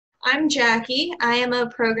I'm Jackie. I am a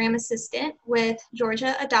program assistant with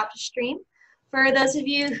Georgia Adopt-A-Stream. For those of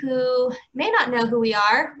you who may not know who we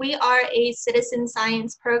are a citizen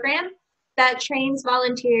science program that trains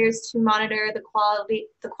volunteers to monitor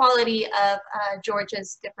the quality of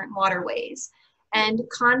Georgia's different waterways. And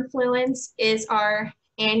Confluence is our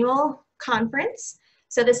annual conference.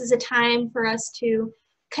 So this is a time for us to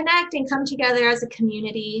connect and come together as a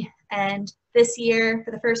community. And this year,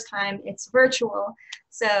 for the first time, it's virtual.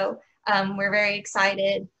 So we're very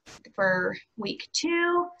excited for week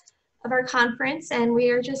 2 of our conference, and we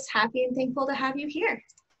are just happy and thankful to have you here.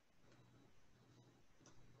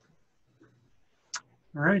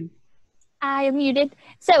 All right. I am muted.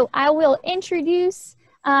 So I will introduce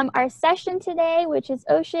our session today, which is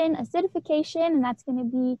ocean acidification, and that's going to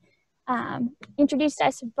be introduced to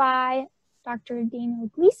us by Dr. Daniel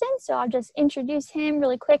Gleason. So I'll just introduce him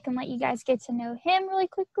really quick and let you guys get to know him really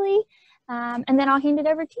quickly. And then I'll hand it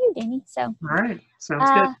over to you, Danny. So, all right, sounds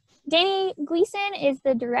good. Danny Gleason is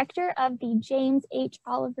the director of the James H.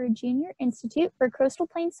 Oliver Jr. Institute for Coastal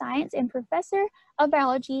Plain Science and professor of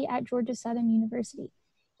biology at Georgia Southern University.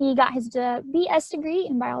 He got his BS degree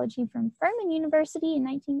in biology from Furman University in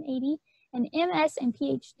 1980 and MS and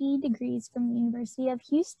PhD degrees from the University of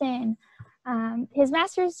Houston. His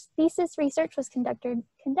master's thesis research was conducted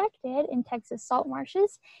in Texas salt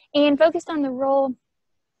marshes and focused on the role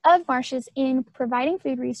of marshes in providing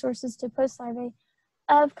food resources to post-larvae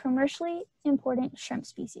of commercially important shrimp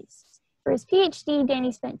species. For his PhD,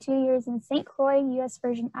 Danny spent 2 years in St. Croix, U.S.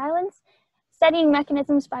 Virgin Islands, studying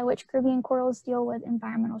mechanisms by which Caribbean corals deal with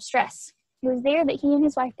environmental stress. It was there that he and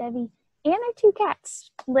his wife, Debbie, and their 2 cats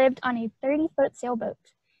lived on a 30-foot sailboat.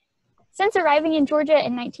 Since arriving in Georgia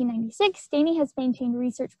in 1996, Danny has maintained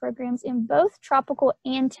research programs in both tropical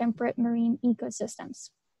and temperate marine ecosystems.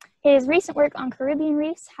 His recent work on Caribbean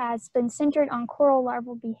reefs has been centered on coral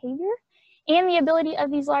larval behavior and the ability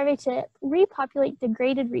of these larvae to repopulate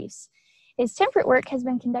degraded reefs. His temperate work has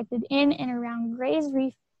been conducted in and around Gray's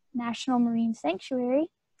Reef National Marine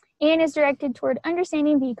Sanctuary and is directed toward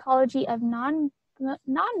understanding the ecology of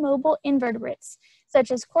non-mobile invertebrates,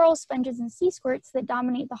 such as coral sponges and sea squirts that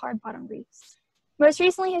dominate the hard-bottom reefs. Most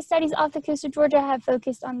recently, his studies off the coast of Georgia have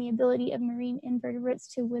focused on the ability of marine invertebrates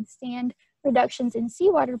to withstand reductions in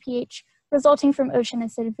seawater pH resulting from ocean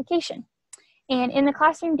acidification. And in the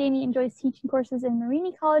classroom, Danny enjoys teaching courses in marine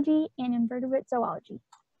ecology and invertebrate zoology.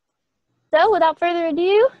 So without further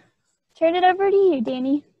ado, turn it over to you,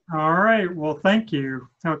 Danny. All right, well, thank you.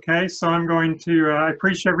 Okay, so I'm going to, I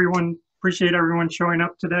appreciate everyone showing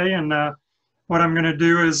up today, and what I'm going to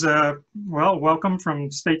do is, well, welcome from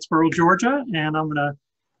Statesboro, Georgia, and I'm going to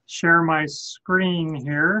share my screen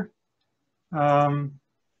here. All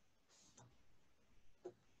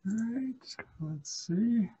right, let's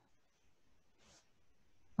see.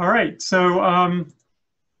 All right, so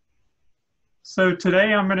so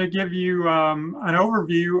today I'm going to give you an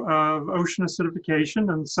overview of ocean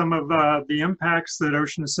acidification and some of the impacts that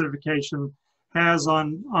ocean acidification has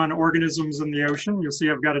on organisms in the ocean. You'll see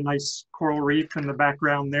I've got a nice coral reef in the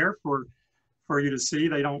background there for you to see.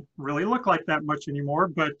 They don't really look like that much anymore,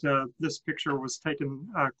 but this picture was taken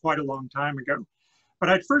quite a long time ago. But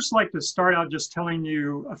I'd first like to start out just telling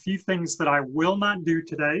you a few things that I will not do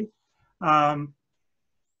today.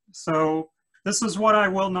 So this is what I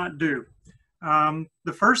will not do.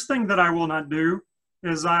 The first thing that I will not do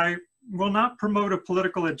is I will not promote a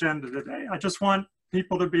political agenda today. I just want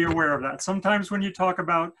people to be aware of that. Sometimes when you talk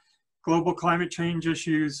about global climate change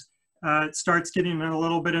issues, it starts getting a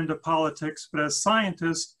little bit into politics, but as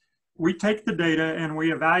scientists, we take the data and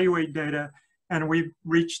we evaluate data and we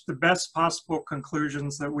reach the best possible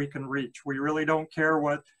conclusions that we can reach. We really don't care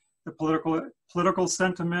what the political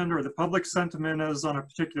sentiment or the public sentiment is on a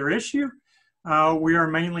particular issue. We are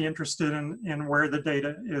mainly interested in where the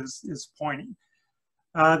data is pointing.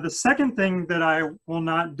 The second thing that I will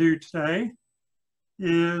not do today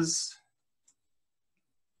is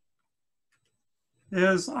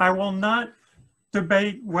I will not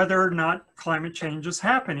debate whether or not climate change is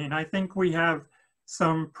happening. I think we have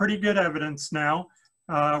some pretty good evidence now.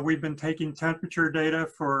 We've been taking temperature data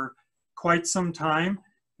for quite some time,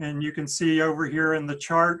 and you can see over here in the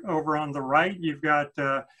chart over on the right, you've got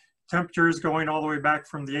temperatures going all the way back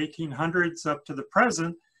from the 1800s up to the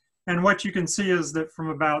present. And what you can see is that from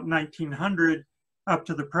about 1900 up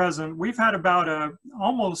to the present, we've had about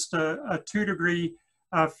almost a 2-degree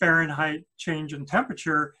Fahrenheit change in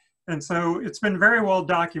temperature. And so it's been very well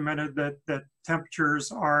documented that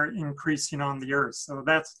temperatures are increasing on the Earth. So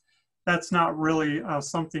that's not really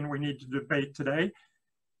something we need to debate today.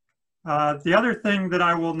 The other thing that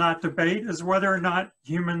I will not debate is whether or not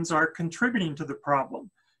humans are contributing to the problem.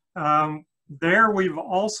 There we've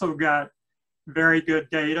also got very good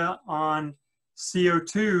data on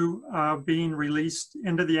CO2 being released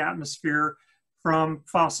into the atmosphere from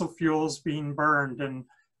fossil fuels being burned. And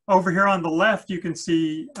over here on the left, you can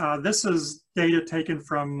see this is data taken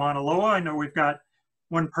from Mauna Loa. I know we've got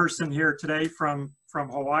one person here today from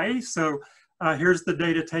Hawaii. So here's the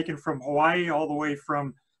data taken from Hawaii all the way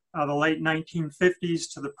from the late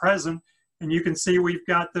 1950s to the present. And you can see we've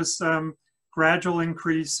got this gradual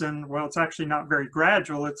increase in, well, it's actually not very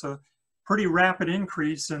gradual, it's a pretty rapid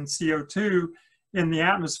increase in CO2 in the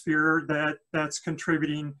atmosphere that's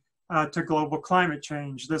contributing to global climate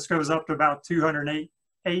change. This goes up to about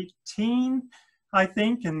 218, I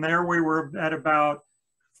think, and there we were at about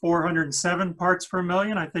 407 parts per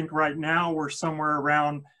million. I think right now we're somewhere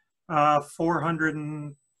around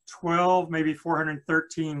 412, maybe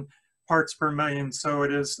 413 parts per million, so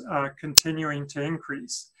it is continuing to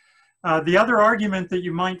increase. The other argument that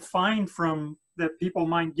you might find that people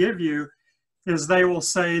might give you is they will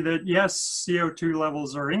say that yes, CO2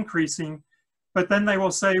 levels are increasing, but then they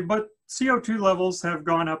will say, but CO2 levels have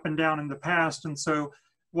gone up and down in the past, and so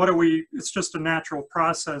it's just a natural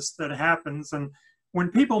process that happens. And when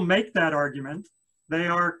people make that argument, they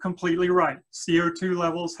are completely right. CO2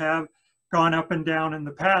 levels have gone up and down in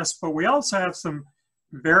the past, but we also have some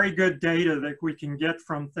very good data that we can get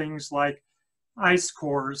from things like ice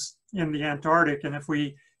cores in the Antarctic. And if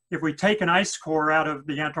we take an ice core out of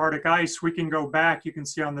the Antarctic ice, we can go back, you can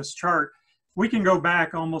see on this chart, we can go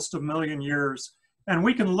back almost 1 million years. And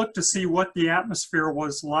we can look to see what the atmosphere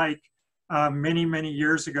was like many, many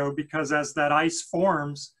years ago, because as that ice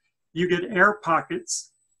forms, you get air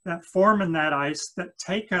pockets that form in that ice that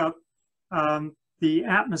take up the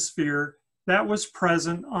atmosphere that was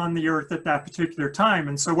present on the Earth at that particular time.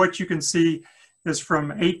 And so what you can see is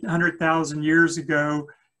from 800,000 years ago,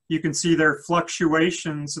 you can see there are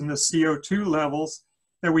fluctuations in the CO2 levels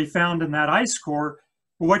that we found in that ice core.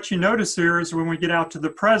 But what you notice here is when we get out to the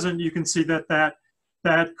present, you can see that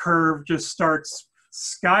curve just starts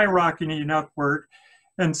skyrocketing upward.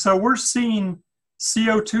 And so we're seeing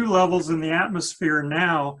CO2 levels in the atmosphere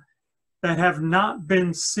now that have not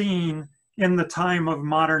been seen in the time of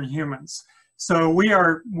modern humans. So we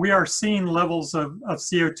are seeing levels of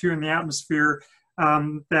CO2 in the atmosphere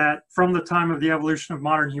that from the time of the evolution of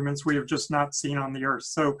modern humans, we have just not seen on the Earth.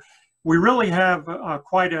 So we really have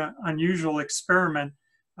quite an unusual experiment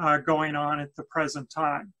going on at the present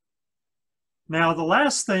time. Now, the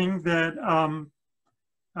last thing that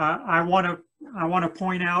I want to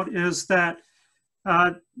point out is that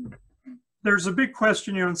there's a big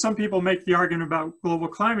question, and some people make the argument about global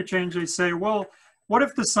climate change. They say, well, what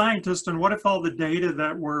if the scientists and what if all the data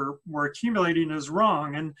that we're accumulating is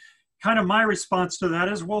wrong? And kind of my response to that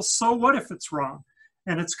is, well, so what if it's wrong?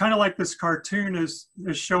 And it's kind of like this cartoon is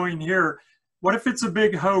showing here. What if it's a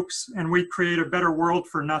big hoax and we create a better world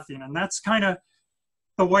for nothing? And that's kind of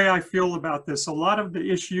the way I feel about this. A lot of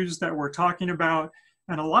the issues that we're talking about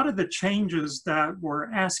and a lot of the changes that we're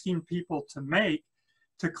asking people to make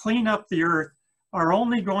to clean up the Earth are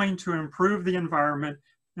only going to improve the environment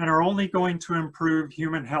and are only going to improve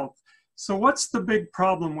human health. So what's the big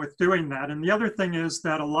problem with doing that? And the other thing is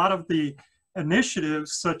that a lot of the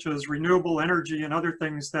initiatives such as renewable energy and other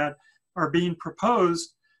things that are being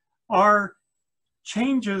proposed are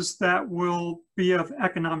changes that will be of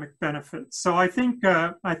economic benefit. So I think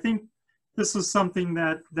this is something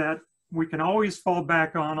that we can always fall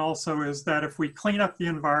back on also, is that if we clean up the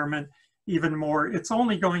environment even more, it's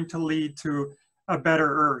only going to lead to a better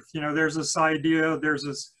Earth. You know, there's this idea, there's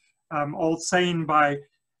this old saying by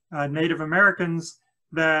Native Americans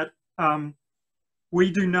that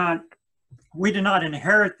we do not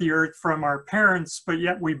inherit the Earth from our parents, but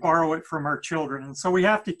yet we borrow it from our children. And so we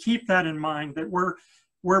have to keep that in mind, that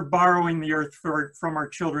we're borrowing the Earth from our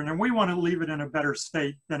children, and we want to leave it in a better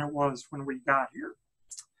state than it was when we got here.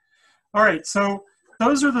 All right, so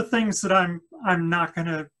those are the things that I'm not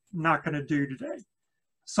gonna do today.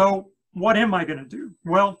 So what am I gonna do?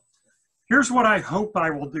 Well, here's what I hope I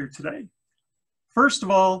will do today. First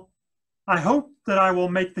of all, I hope that I will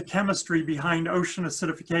make the chemistry behind ocean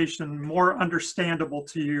acidification more understandable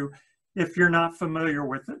to you if you're not familiar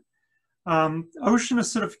with it. Ocean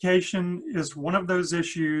acidification is one of those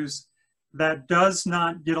issues that does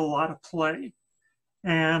not get a lot of play.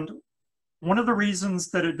 And one of the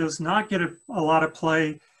reasons that it does not get a lot of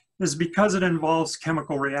play is because it involves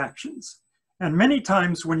chemical reactions. And many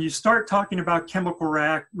times when you start talking about chemical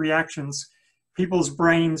reactions, people's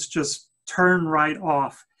brains just turn right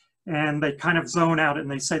off and they kind of zone out and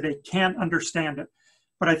they say they can't understand it.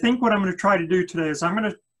 But I think what I'm going to try to do today is I'm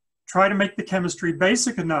going to try to make the chemistry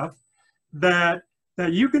basic enough that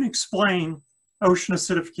that you can explain ocean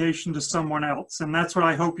acidification to someone else. And that's what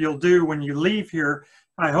I hope you'll do when you leave here.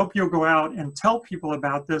 I hope you'll go out and tell people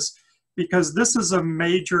about this, because this is a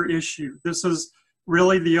major issue. This is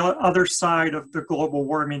really the other side of the global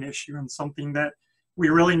warming issue, and something that we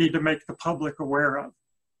really need to make the public aware of.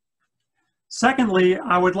 Secondly,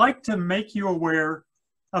 I would like to make you aware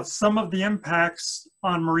of some of the impacts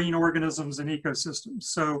on marine organisms and ecosystems.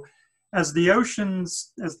 So as the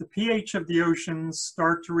oceans, as the pH of the oceans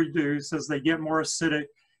start to reduce, as they get more acidic,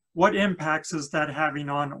 what impacts is that having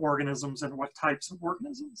on organisms, and what types of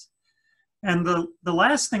organisms? And the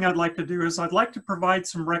last thing I'd like to do is I'd like to provide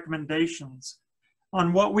some recommendations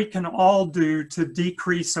on what we can all do to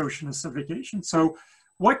decrease ocean acidification. So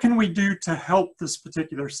what can we do to help this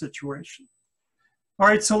particular situation? All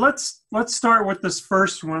right, so let's start with this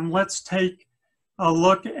first one. Let's take a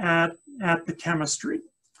look at the chemistry.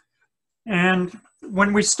 And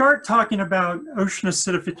when we start talking about ocean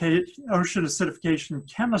acidification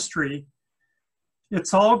chemistry,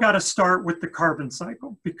 it's all got to start with the carbon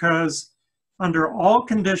cycle, because under all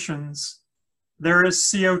conditions, there is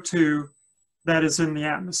CO2 that is in the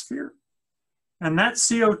atmosphere. And that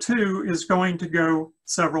CO2 is going to go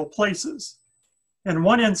several places. In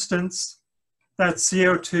one instance, that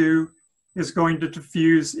CO2 is going to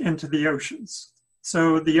diffuse into the oceans.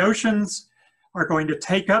 So the oceans are going to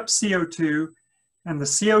take up CO2, and the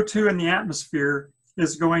CO2 in the atmosphere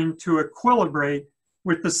is going to equilibrate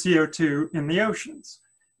with the CO2 in the oceans.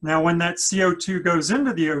 Now, when that CO2 goes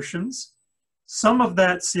into the oceans, some of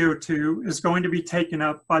that CO2 is going to be taken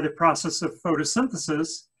up by the process of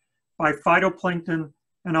photosynthesis by phytoplankton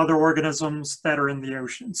and other organisms that are in the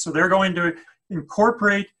ocean. So they're going to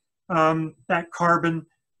incorporate that carbon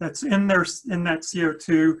that's in that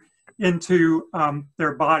CO2 into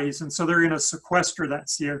their bodies, and so they're going to sequester that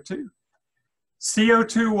CO2.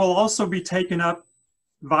 CO2 will also be taken up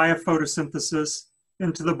via photosynthesis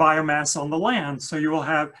into the biomass on the land. So you will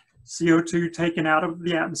have CO2 taken out of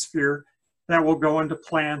the atmosphere that will go into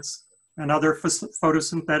plants and other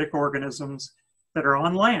photosynthetic organisms that are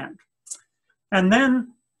on land. And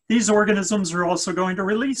then these organisms are also going to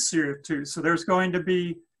release CO2. So there's going to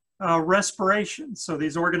be respiration. So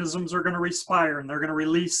these organisms are going to respire, and they're going to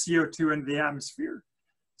release CO2 into the atmosphere.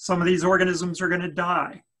 Some of these organisms are going to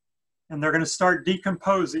die, and they're going to start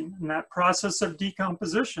decomposing. And that process of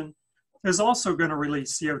decomposition is also going to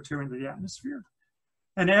release CO2 into the atmosphere.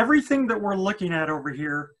 And everything that we're looking at over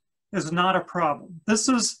here is not a problem. This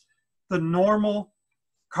is the normal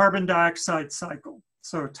carbon dioxide cycle.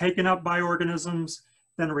 So taken up by organisms,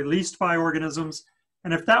 then released by organisms.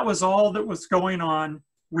 And if that was all that was going on,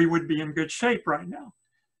 we would be in good shape right now.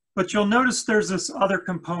 But you'll notice there's this other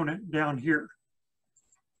component down here.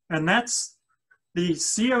 And that's the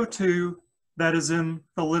CO2 that is in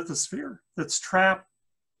the lithosphere, that's trapped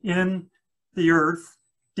in the earth,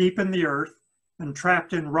 deep in the earth, and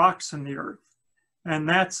trapped in rocks in the earth. And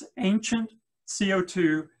that's ancient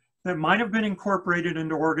CO2 that might have been incorporated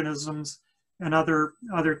into organisms and other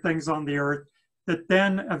things on the earth that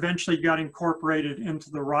then eventually got incorporated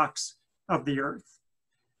into the rocks of the earth.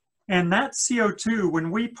 And that CO2,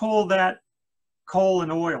 when we pull that coal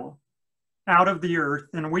and oil out of the earth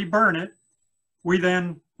and we burn it, we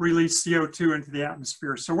then release CO2 into the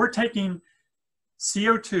atmosphere. So we're taking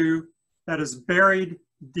CO2 that is buried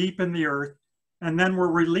deep in the earth, and then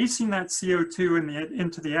we're releasing that CO2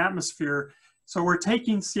 into the atmosphere. So we're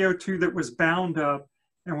taking CO2 that was bound up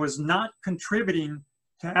and was not contributing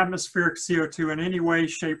to atmospheric CO2 in any way,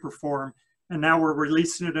 shape, or form. And now we're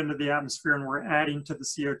releasing it into the atmosphere, and we're adding to the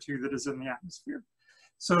CO2 that is in the atmosphere.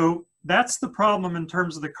 So that's the problem in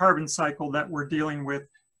terms of the carbon cycle that we're dealing with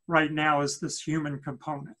right now, is this human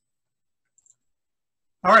component.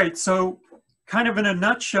 All right, so kind of in a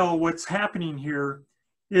nutshell, what's happening here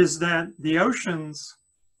is that the oceans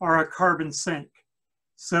are a carbon sink.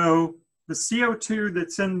 So the CO2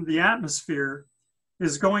 that's in the atmosphere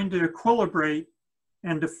is going to equilibrate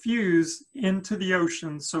and diffuse into the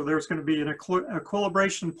ocean. So there's going to be an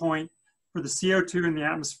equilibration point for the CO2 in the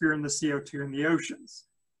atmosphere and the CO2 in the oceans.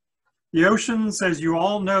 The oceans, as you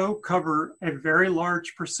all know, cover a very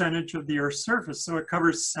large percentage of the Earth's surface. So it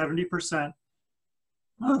covers 70%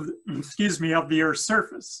 of the Earth's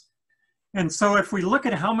surface. And so if we look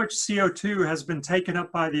at how much CO2 has been taken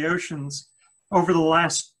up by the oceans over the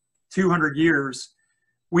last 200 years,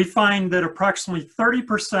 we find that approximately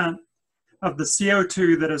 30% of the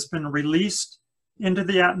CO2 that has been released into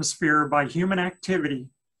the atmosphere by human activity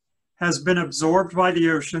has been absorbed by the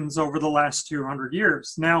oceans over the last 200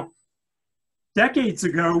 years. Now, decades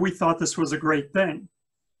ago, we thought this was a great thing,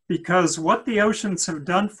 because what the oceans have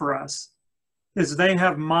done for us is they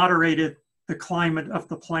have moderated the climate of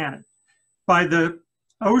the planet. By the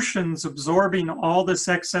oceans absorbing all this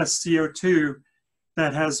excess CO2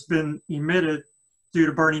 that has been emitted due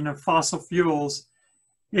to burning of fossil fuels,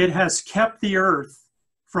 it has kept the Earth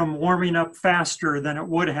from warming up faster than it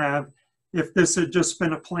would have if this had just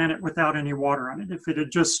been a planet without any water on it, if it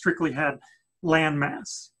had just strictly had land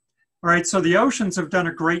mass. All right, so the oceans have done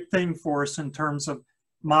a great thing for us in terms of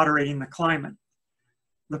moderating the climate.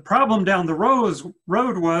 The problem down the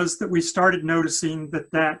road was that we started noticing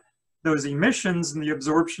that those emissions and the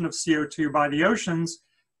absorption of CO2 by the oceans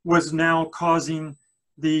was now causing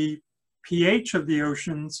the pH of the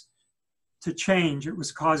oceans to change. It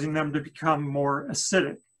was causing them to become more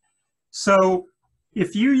acidic. So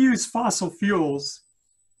if you use fossil fuels,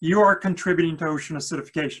 you are contributing to ocean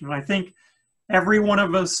acidification. And I think every one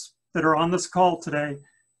of us that are on this call today,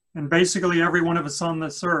 and basically every one of us on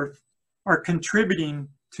this earth, are contributing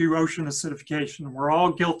to ocean acidification. We're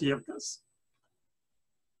all guilty of this.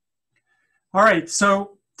 All right,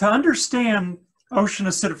 so to understand ocean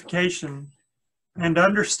acidification and to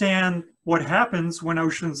understand what happens when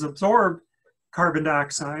oceans absorb carbon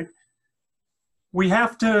dioxide, we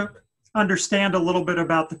have to understand a little bit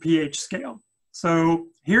about the pH scale. So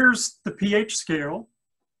here's the pH scale.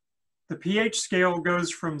 The pH scale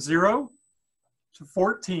goes from 0 to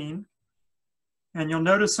 14. And you'll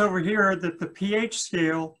notice over here that the pH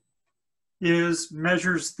scale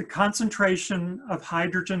measures the concentration of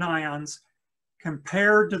hydrogen ions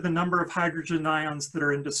compared to the number of hydrogen ions that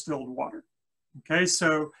are in distilled water. Okay,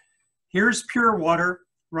 so here's pure water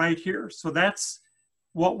right here. So that's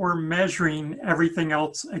what we're measuring everything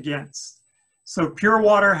else against. So pure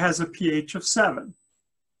water has a pH of 7.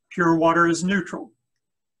 Pure water is neutral.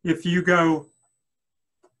 If you go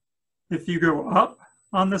up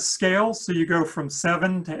on the scale, so you go from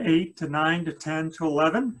 7 to 8 to 9 to 10 to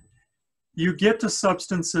 11, you get to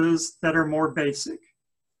substances that are more basic.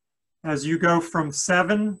 As you go from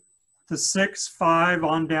 7 to 6, 5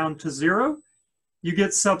 on down to 0, you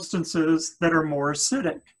get substances that are more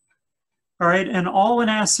acidic. All right, and all an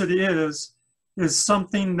acid is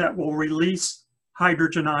something that will release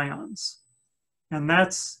hydrogen ions. And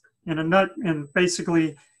that's in basic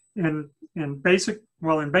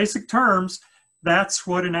terms, that's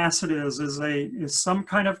what an acid is some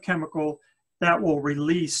kind of chemical that will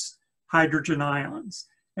release hydrogen ions.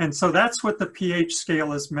 And so that's what the pH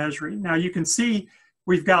scale is measuring. Now you can see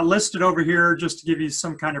we've got listed over here, just to give you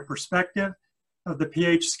some kind of perspective of the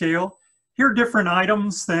pH scale. Here are different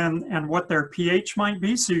items and what their pH might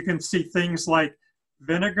be. So you can see things like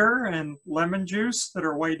vinegar and lemon juice that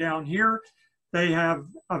are way down here. They have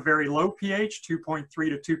a very low pH,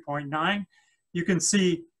 2.3 to 2.9. You can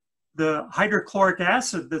see the hydrochloric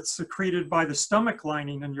acid that's secreted by the stomach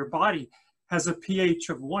lining in your body has a pH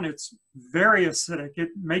of 1. It's very acidic. It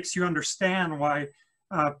makes you understand why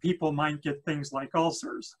people might get things like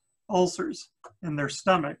ulcers in their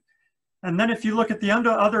stomach. And then if you look at the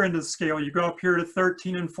other end of the scale, you go up here to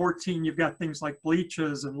 13 and 14, you've got things like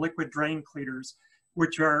bleaches and liquid drain cleaners,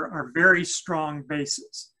 which are very strong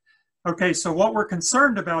bases. Okay, so what we're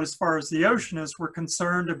concerned about as far as the ocean is, we're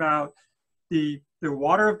concerned about the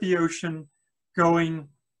water of the ocean going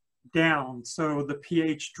down, so the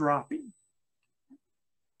pH dropping.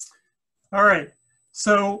 All right,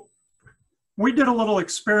 so we did a little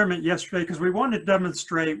experiment yesterday because we wanted to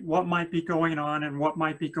demonstrate what might be going on and what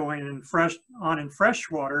might be going in fresh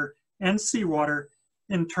water and seawater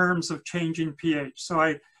in terms of changing pH. So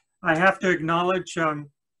I have to acknowledge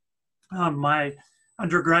my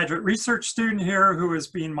undergraduate research student here who is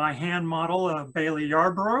being my hand model, Bailey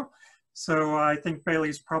Yarborough. So I think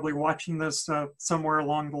Bailey's probably watching this somewhere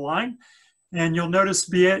along the line. And you'll notice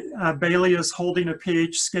Bailey is holding a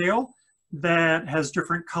pH scale that has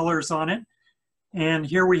different colors on it. And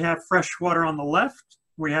here we have fresh water on the left,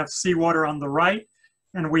 we have seawater on the right,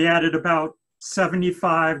 and we added about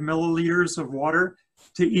 75 milliliters of water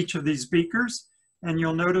to each of these beakers. And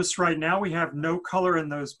you'll notice right now we have no color in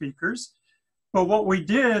those beakers. But what we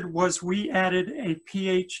did was we added a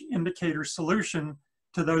pH indicator solution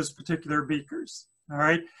to those particular beakers, all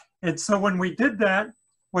right? And so when we did that,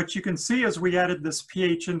 what you can see is we added this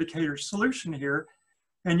pH indicator solution here,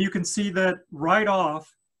 and you can see that right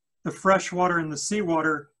off, the fresh water and the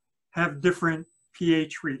seawater have different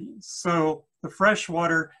pH readings. So the fresh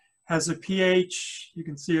water has a pH, you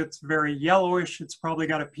can see it's very yellowish. It's probably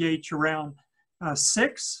got a pH around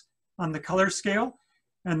 6 on the color scale.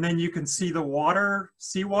 And then you can see the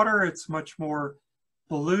seawater, it's much more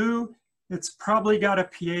blue. It's probably got a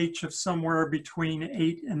pH of somewhere between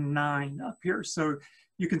 8 and 9 up here. So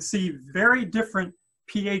you can see very different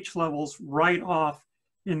pH levels right off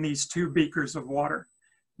in these two beakers of water.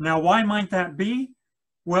 Now, why might that be?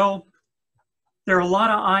 Well, there are a lot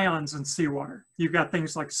of ions in seawater. You've got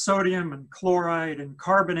things like sodium and chloride and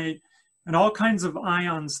carbonate and all kinds of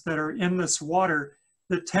ions that are in this water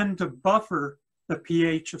that tend to buffer the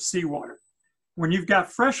pH of seawater. When you've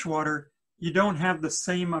got fresh water, you don't have the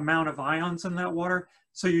same amount of ions in that water,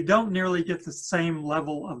 so you don't nearly get the same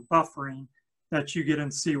level of buffering that you get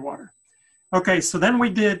in seawater. Okay, so then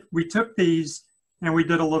we took these and we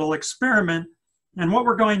did a little experiment, and what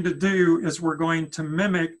we're going to do is we're going to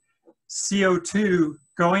mimic CO2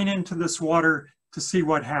 going into this water to see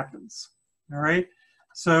what happens. All right,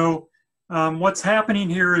 so what's happening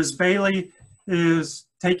here is Bailey is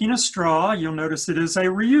taking a straw. You'll notice it is a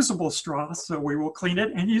reusable straw, so we will clean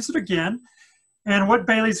it and use it again. And what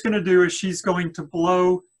Bailey's going to do is she's going to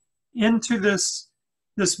blow into this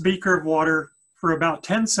beaker of water for about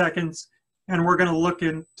 10 seconds, and we're going to look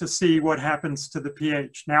in to see what happens to the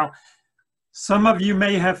pH. Now, some of you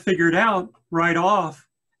may have figured out right off,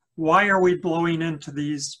 why are we blowing into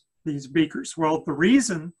these beakers? Well, the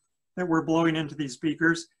reason that we're blowing into these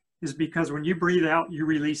beakers is because when you breathe out, you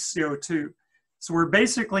release CO2. So we're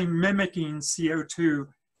basically mimicking CO2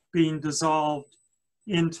 being dissolved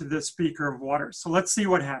into this beaker of water. So let's see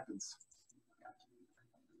what happens.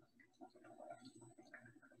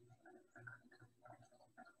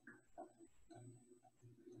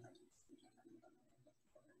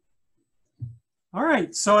 All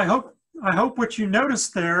right, so I hope what you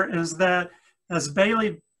noticed there is that as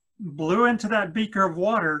Bailey blew into that beaker of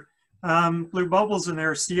water, blew bubbles in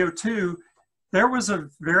there, CO2, there was a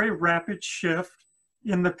very rapid shift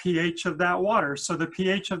in the pH of that water. So the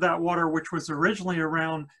pH of that water, which was originally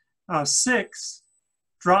around 6,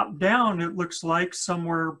 dropped down, it looks like,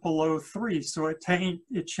 somewhere below 3. So it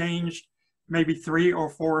changed maybe 3 or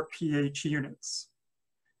 4 pH units.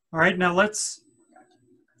 All right, now let's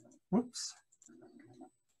go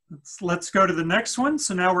to the next one.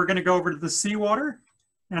 So now we're going to go over to the seawater,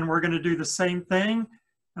 and we're going to do the same thing.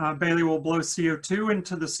 Bailey will blow CO2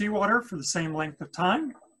 into the seawater for the same length of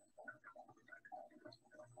time.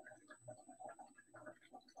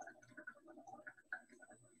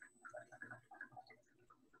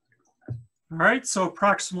 All right, so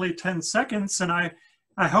approximately 10 seconds, and I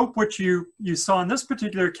hope what you saw in this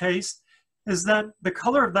particular case is that the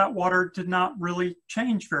color of that water did not really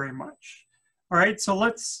change very much. All right, so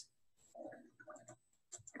let's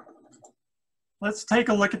take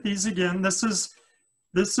a look at these again. This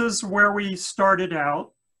is where we started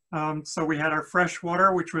out. So we had our fresh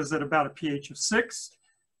water, which was at about a pH of 6.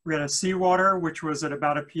 We had a seawater, which was at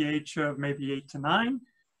about a pH of maybe 8 to 9.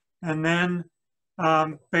 And then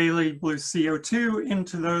Bailey blew CO2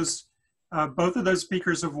 into those both of those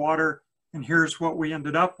beakers of water, and here's what we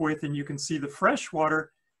ended up with. And you can see the fresh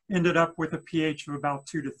water ended up with a pH of about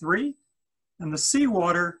 2 to 3, and the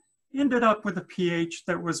seawater ended up with a pH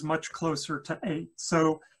that was much closer to 8.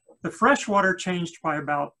 So the fresh water changed by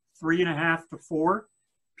about 3.5 to 4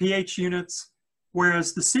 pH units,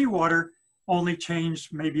 whereas the seawater only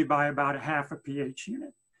changed maybe by about 0.5 a pH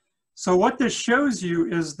unit. So what this shows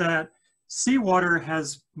you is that seawater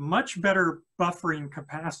has much better buffering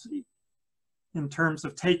capacity in terms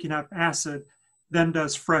of taking up acid than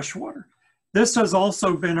does fresh water. This has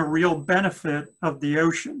also been a real benefit of the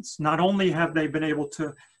oceans. Not only have they been able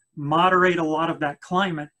to moderate a lot of that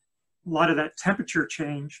climate, a lot of that temperature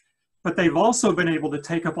change, but they've also been able to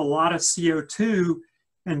take up a lot of CO2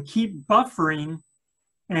 and keep buffering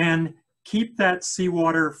and keep that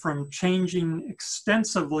seawater from changing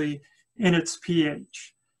extensively in its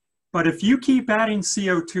pH. But if you keep adding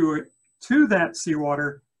CO2 to that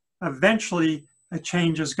seawater, eventually a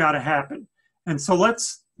change has got to happen. And so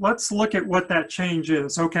let's look at what that change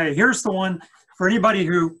is. Okay, here's the one for anybody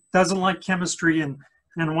who doesn't like chemistry and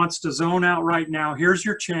wants to zone out right now. Here's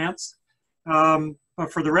your chance.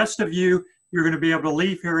 But for the rest of you, you're going to be able to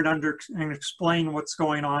leave here and explain what's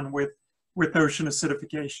going on with ocean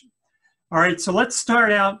acidification. All right, so let's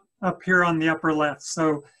start out up here on the upper left.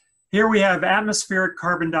 So here we have atmospheric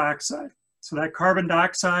carbon dioxide. So that carbon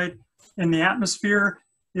dioxide in the atmosphere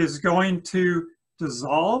is going to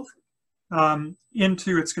dissolve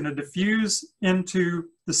it's going to diffuse into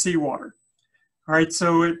the seawater. All right,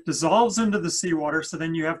 so it dissolves into the seawater, so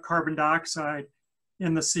then you have carbon dioxide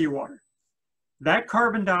in the seawater. That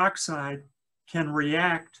carbon dioxide can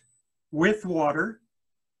react with water,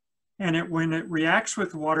 and when it reacts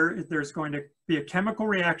with water, there's going to be a chemical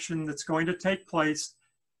reaction that's going to take place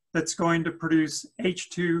that's going to produce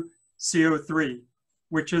H2CO3,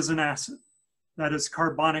 which is an acid. That is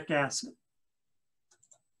carbonic acid.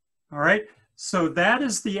 All right, so that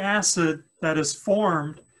is the acid that is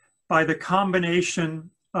formed by the combination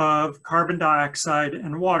of carbon dioxide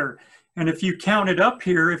and water. And if you counted up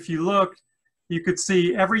here, if you looked, you could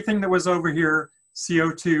see everything that was over here,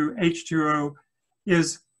 CO2, H2O,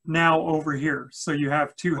 is now over here. So you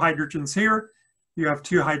have 2 hydrogens here, you have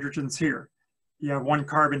 2 hydrogens here. You have 1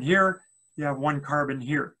 carbon here, you have 1 carbon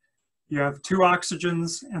here. You have 2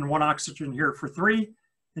 oxygens and 1 oxygen here for 3,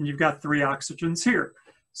 and you've got 3 oxygens here.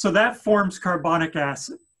 So that forms carbonic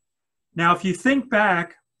acid. Now, if you think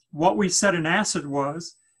back, what we said an acid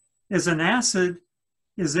was, is an acid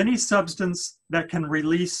is any substance that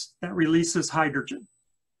releases hydrogen.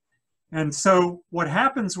 And so what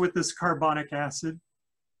happens with this carbonic acid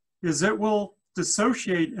is it will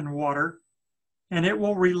dissociate in water and it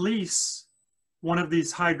will release one of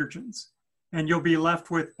these hydrogens. And you'll be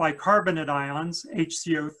left with bicarbonate ions,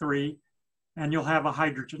 HCO3, and you'll have a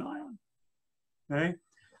hydrogen ion. Okay?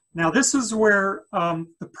 Now this is where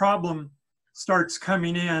the problem starts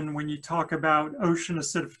coming in when you talk about ocean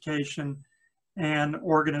acidification and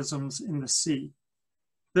organisms in the sea.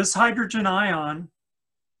 This hydrogen ion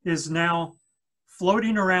is now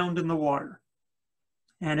floating around in the water,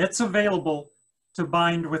 and it's available to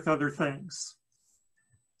bind with other things.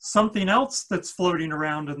 Something else that's floating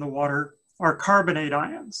around in the water are carbonate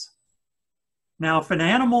ions. Now, if an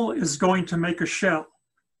animal is going to make a shell,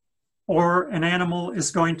 or an animal is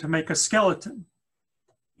going to make a skeleton,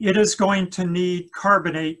 it is going to need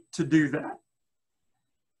carbonate to do that.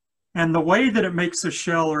 And the way that it makes a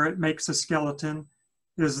shell or it makes a skeleton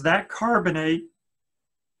is that carbonate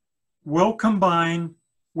will combine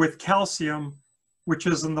with calcium, which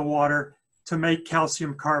is in the water, to make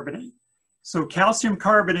calcium carbonate. So calcium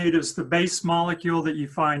carbonate is the base molecule that you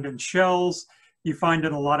find in shells, you find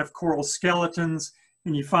in a lot of coral skeletons,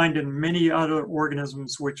 and you find in many other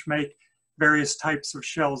organisms which make various types of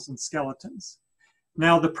shells and skeletons.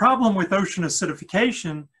 Now, the problem with ocean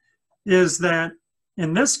acidification is that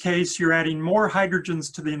in this case, you're adding more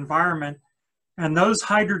hydrogens to the environment, and those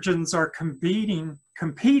hydrogens are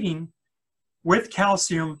competing with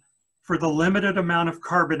calcium for the limited amount of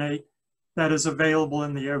carbonate that is available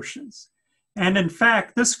in the oceans. And in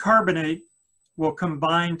fact, this carbonate will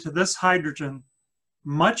combine to this hydrogen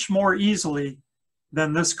much more easily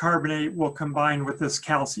than this carbonate will combine with this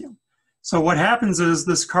calcium. So what happens is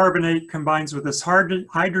this carbonate combines with this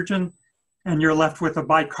hydrogen, and you're left with a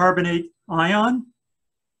bicarbonate ion,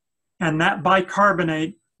 and that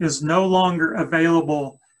bicarbonate is no longer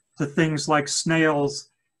available to things like snails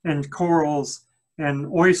and corals and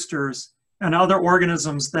oysters and other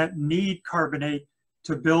organisms that need carbonate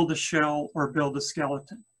to build a shell or build a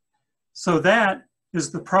skeleton. So that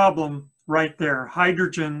is the problem right there.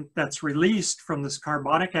 Hydrogen that's released from this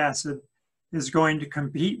carbonic acid is going to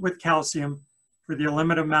compete with calcium for the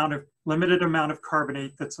limited amount of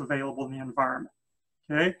carbonate that's available in the environment.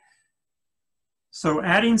 Okay? So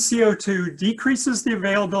adding CO2 decreases the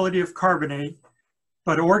availability of carbonate,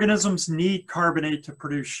 but organisms need carbonate to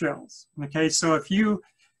produce shells. Okay, so if you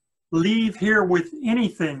leave here with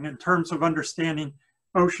anything in terms of understanding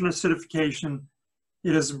ocean acidification,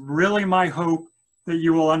 it is really my hope that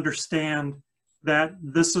you will understand that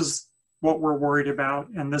this is what we're worried about,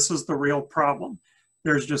 and this is the real problem.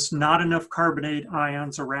 There's just not enough carbonate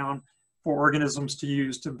ions around for organisms to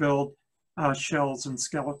use to build shells and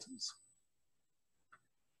skeletons.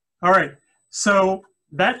 All right, so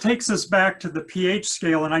that takes us back to the pH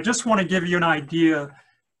scale, and I just want to give you an idea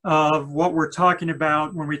of what we're talking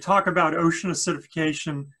about when we talk about ocean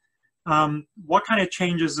acidification. What kind of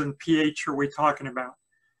changes in pH are we talking about?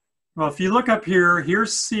 Well, if you look up here,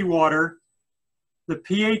 here's seawater. The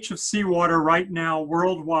pH of seawater right now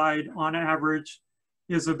worldwide on average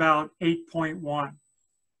is about 8.1.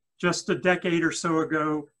 Just a decade or so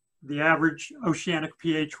ago, the average oceanic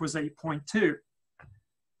pH was 8.2.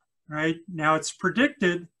 Right? Now it's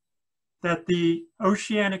predicted that the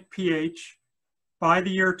oceanic pH by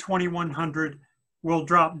the year 2100 will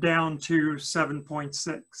drop down to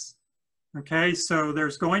 7.6. Okay, so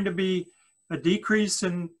there's going to be a decrease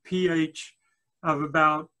in pH of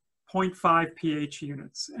about 0.5 pH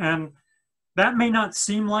units. And that may not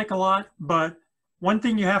seem like a lot, but one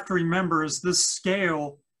thing you have to remember is this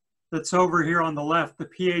scale that's over here on the left, the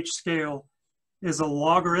pH scale, is a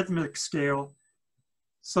logarithmic scale.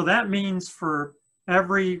 So that means for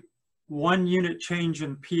every 1 unit change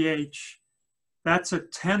in pH, that's a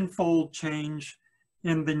 10-fold change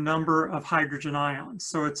in the number of hydrogen ions.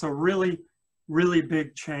 So it's a really, really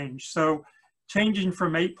big change. So changing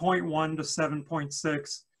from 8.1 to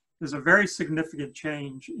 7.6 is a very significant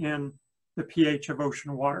change in the pH of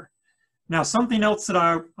ocean water. Now, something else that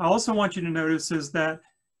I also want you to notice is that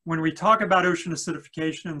when we talk about ocean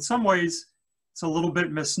acidification, in some ways, it's a little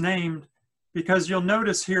bit misnamed. because you'll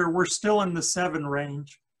notice here we're still in the 7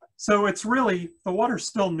 range. So it's really, the water's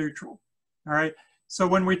still neutral, all right? So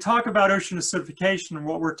when we talk about ocean acidification,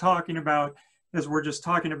 what we're talking about is we're just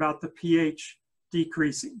talking about the pH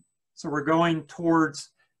decreasing. So we're going towards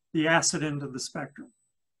the acid end of the spectrum.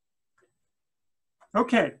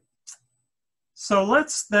 Okay, so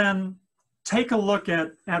let's then take a look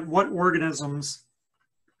at what organisms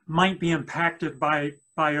might be impacted by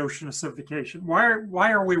ocean acidification.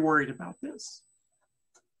 Why are we worried about this?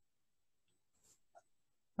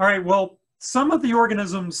 All right, well, some of the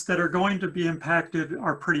organisms that are going to be impacted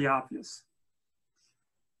are pretty obvious.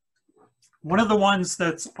 One of the ones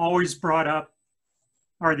that's always brought up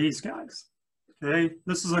are these guys, okay?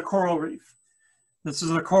 This is a coral reef. This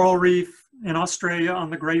is a coral reef in Australia on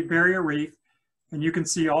the Great Barrier Reef, and you can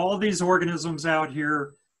see all of these organisms out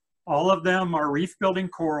here. All of them are reef-building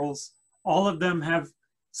corals. All of them have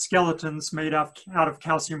skeletons made out of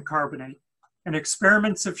calcium carbonate. And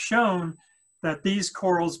experiments have shown that these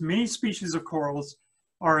corals, many species of corals,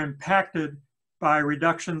 are impacted by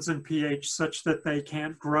reductions in pH such that they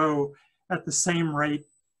can't grow at the same rate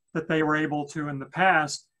that they were able to in the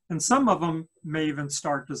past. And some of them may even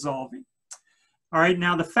start dissolving. All right,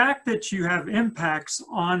 now the fact that you have impacts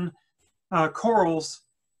on corals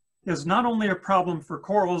is not only a problem for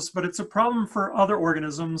corals, but it's a problem for other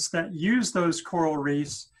organisms that use those coral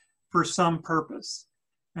reefs for some purpose.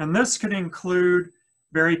 And this could include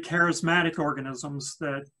very charismatic organisms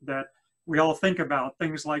that we all think about,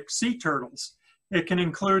 things like sea turtles. It can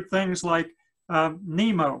include things like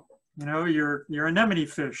Nemo, you know, your anemone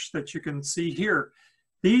fish that you can see here.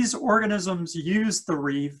 These organisms use the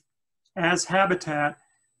reef as habitat,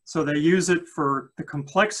 so they use it for the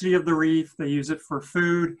complexity of the reef, they use it for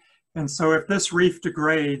food, and so if this reef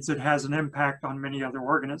degrades, it has an impact on many other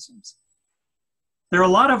organisms. There are a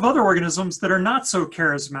lot of other organisms that are not so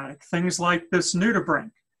charismatic, things like this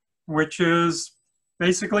nudibranch, which is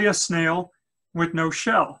basically a snail with no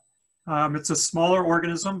shell. It's a smaller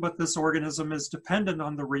organism, but this organism is dependent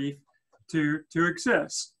on the reef to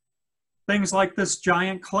exist. Things like this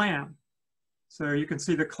giant clam. So you can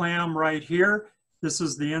see the clam right here. This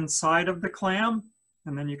is the inside of the clam,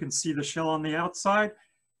 and then you can see the shell on the outside.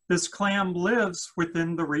 This clam lives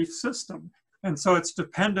within the reef system, and so it's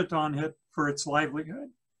dependent on it for its livelihood.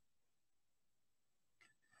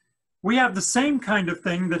 We have the same kind of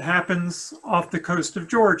thing that happens off the coast of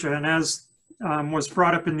Georgia, and as was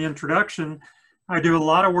brought up in the introduction, I do a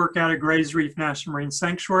lot of work out at Gray's Reef National Marine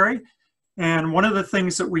Sanctuary, and one of the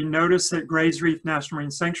things that we notice at Gray's Reef National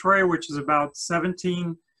Marine Sanctuary, which is about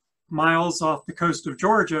 17 miles off the coast of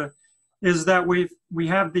Georgia, is that we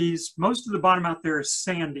have these, most of the bottom out there is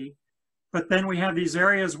sandy, but then we have these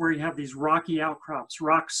areas where you have these rocky outcrops,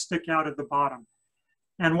 rocks stick out at the bottom.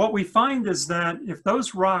 And what we find is that if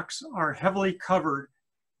those rocks are heavily covered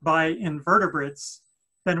by invertebrates,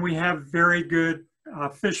 then we have very good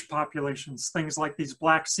fish populations. Things like these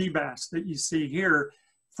black sea bass that you see here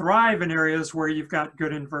thrive in areas where you've got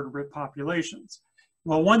good invertebrate populations.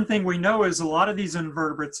 Well, one thing we know is a lot of these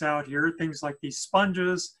invertebrates out here, things like these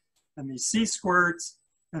sponges and these sea squirts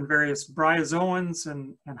and various bryozoans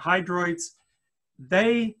and hydroids,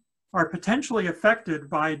 they are potentially affected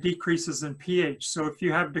by decreases in pH. So if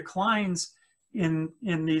you have declines in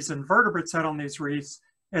these invertebrates out on these reefs,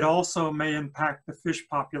 it also may impact the fish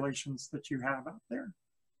populations that you have out there.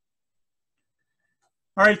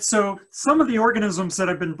 All right, so some of the organisms that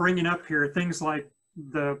I've been bringing up here, things like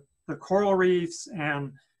the coral reefs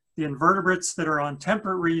and the invertebrates that are on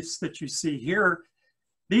temperate reefs that you see here,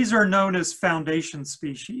 these are known as foundation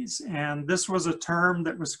species. And this was a term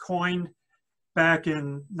that was coined back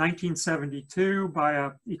in 1972 by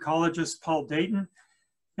an ecologist, Paul Dayton.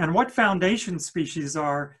 And what foundation species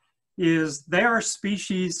are is they are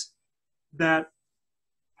species that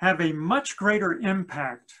have a much greater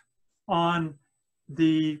impact on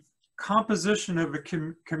the composition of a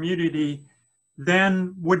community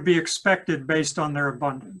than would be expected based on their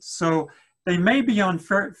abundance. So they may be on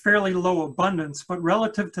fairly low abundance, but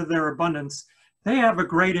relative to their abundance, they have a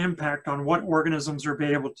great impact on what organisms are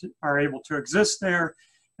able to exist there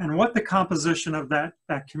and what the composition of that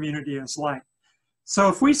community is like. So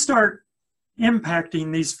if we start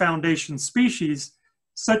impacting these foundation species,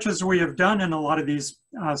 such as we have done in a lot of these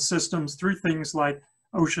systems through things like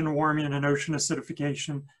ocean warming and ocean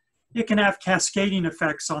acidification, it can have cascading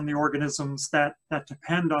effects on the organisms that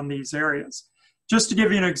depend on these areas. Just to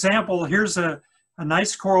give you an example, here's a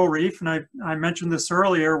nice coral reef, and I mentioned this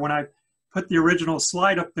earlier when I put the original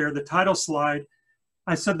slide up there, the title slide.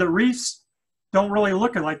 I said the reefs don't really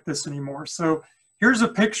look like this anymore. So here's a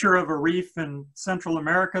picture of a reef in Central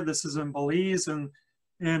America. This is in Belize, and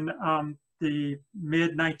the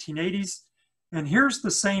mid 1980s. And here's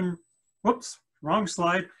the same, whoops, wrong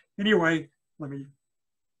slide. Anyway,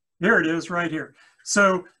 here it is right here.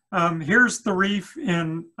 So here's the reef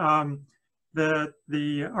in the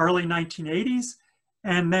early 1980s.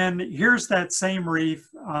 And then here's that same reef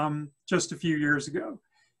just a few years ago.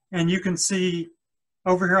 And you can see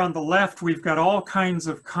over here on the left, we've got all kinds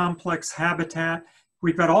of complex habitat.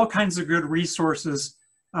 We've got all kinds of good resources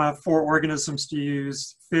for organisms to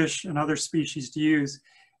use, fish and other species to use.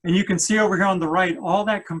 And you can see over here on the right, all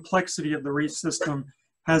that complexity of the reef system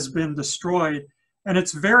has been destroyed. And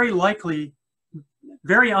it's very unlikely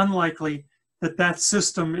that that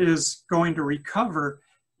system is going to recover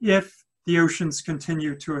if the oceans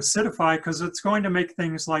continue to acidify, because it's going to make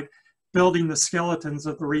things like building the skeletons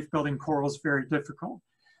of the reef-building corals very difficult.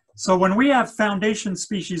 So when we have foundation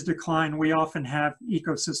species decline, we often have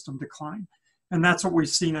ecosystem decline. And that's what we've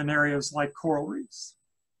seen in areas like coral reefs.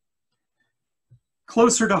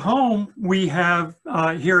 Closer to home, we have,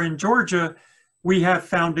 here in Georgia, we have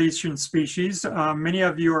foundation species. Many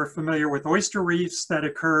of you are familiar with oyster reefs that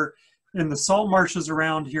occur in the salt marshes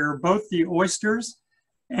around here. Both the oysters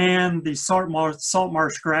and the salt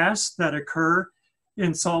marsh grass that occur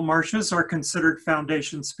in salt marshes are considered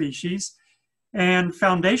foundation species. And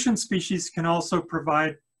foundation species can also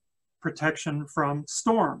provide protection from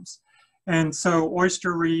storms. And so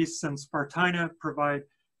oyster reefs and Spartina provide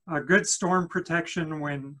good storm protection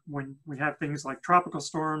when we have things like tropical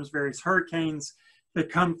storms, various hurricanes that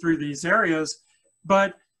come through these areas.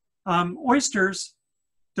 But oysters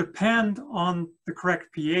depend on the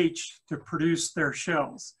correct pH to produce their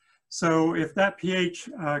shells. So if that pH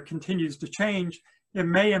continues to change, it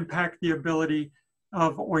may impact the ability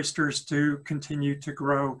of oysters to continue to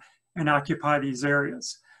grow and occupy these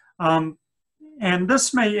areas. And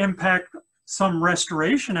this may impact some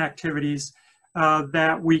restoration activities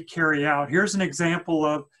that we carry out. Here's an example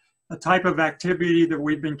of a type of activity that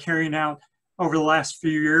we've been carrying out over the last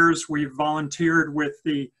few years. We've volunteered with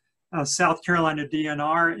the South Carolina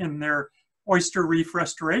DNR in their oyster reef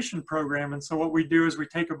restoration program. And so what we do is we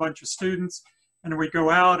take a bunch of students and we go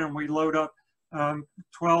out and we load up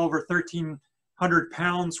 12 or 1,300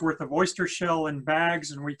 pounds worth of oyster shell in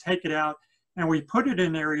bags, and we take it out and we put it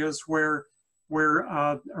in areas where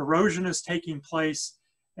erosion is taking place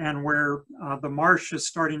and where the marsh is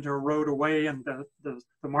starting to erode away and the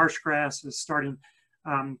marsh grass is starting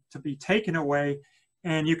to be taken away.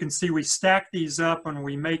 And you can see we stack these up and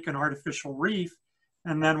we make an artificial reef.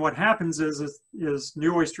 And then what happens is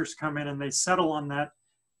new oysters come in and they settle on that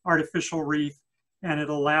artificial reef, and it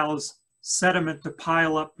allows sediment to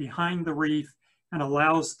pile up behind the reef and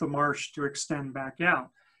allows the marsh to extend back out.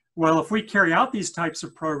 Well, if we carry out these types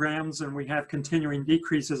of programs and we have continuing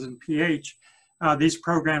decreases in pH, these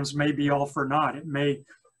programs may be all for naught.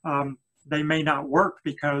 They may not work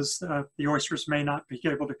because the oysters may not be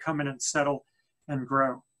able to come in and settle and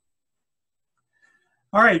grow.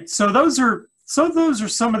 All right, so those are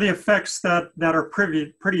some of the effects that are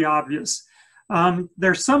pretty obvious.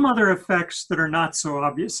 There's some other effects that are not so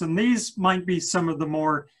obvious, and these might be some of the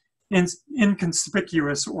more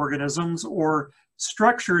inconspicuous organisms or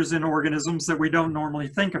structures in organisms that we don't normally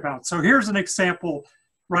think about. So here's an example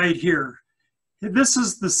right here. This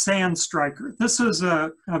is the sand striker. This is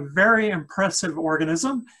a very impressive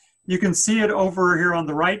organism. You can see it over here on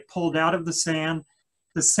the right, pulled out of the sand.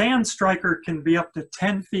 The sand striker can be up to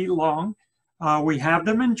 10 feet long. We have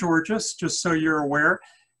them in Georgia, just so you're aware.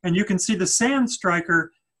 And you can see the sand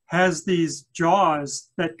striker has these jaws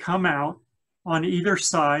that come out on either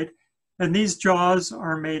side, and these jaws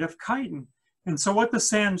are made of chitin. And so what the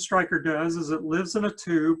sand striker does is it lives in a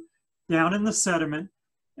tube down in the sediment,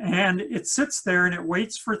 and it sits there and it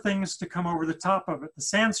waits for things to come over the top of it. The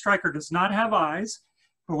sand striker does not have eyes,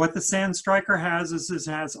 but what the sand striker has is it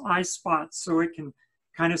has eye spots, so it can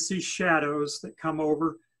kind of see shadows that come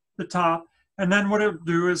over the top. And then what it'll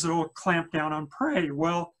do is it'll clamp down on prey.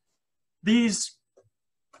 Well, these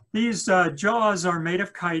jaws are made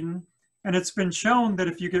of chitin, and it's been shown that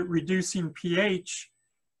if you get reducing pH,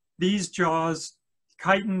 these jaws,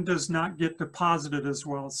 chitin does not get deposited as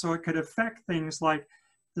well. So it could affect things like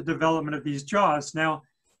the development of these jaws. Now,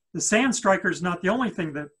 the sand striker is not the only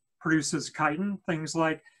thing that produces chitin. Things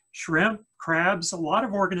like shrimp, crabs, a lot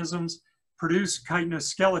of organisms produce chitinous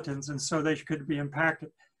skeletons, and so they could be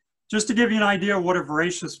impacted. Just to give you an idea of what a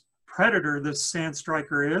voracious predator this sand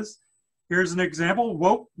striker is, here's an example.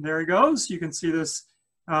 Whoa, there he goes. You can see this,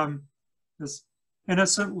 this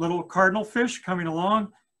innocent little cardinal fish coming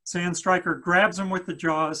along. Sand striker grabs him with the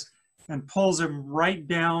jaws and pulls him right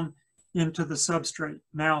down into the substrate.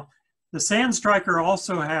 Now, the sand striker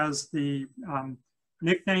also has the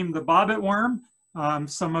nicknamed the bobbit worm.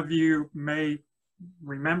 Some of you may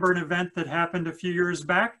remember an event that happened a few years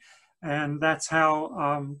back, and that's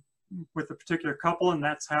how, with a particular couple, and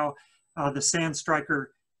that's how the sand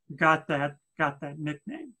striker got that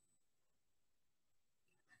nickname.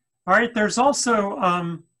 All right, there's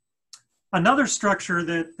also another structure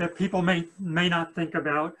that people may not think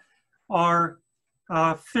about are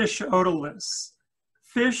fish otoliths.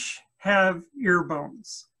 Fish have ear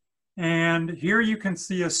bones, and here you can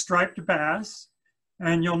see a striped bass,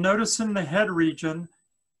 and you'll notice in the head region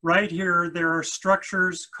right here there are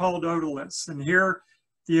structures called otoliths, and here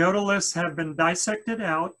the otoliths have been dissected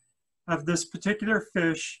out of this particular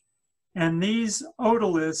fish, and these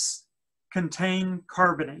otoliths contain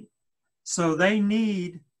carbonate, so they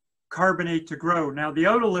need carbonate to grow. Now the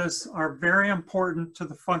otoliths are very important to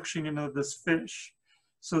the functioning of this fish.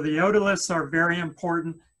 So the otoliths are very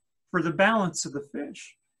important for the balance of the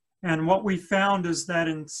fish. And what we found is that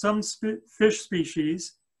in some fish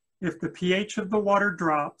species, if the pH of the water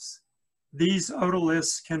drops, these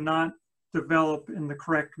otoliths cannot develop in the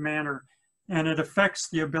correct manner, and it affects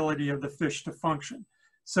the ability of the fish to function.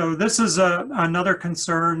 So this is another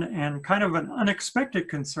concern, and kind of an unexpected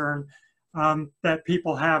concern that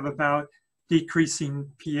people have about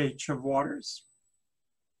decreasing pH of waters.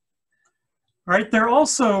 All right, there are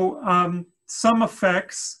also some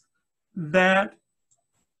effects that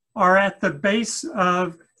are at the base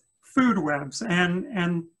of food webs,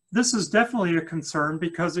 and this is definitely a concern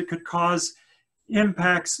because it could cause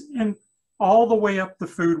impacts in all the way up the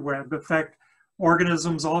food web, affect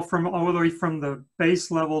organisms all the way from the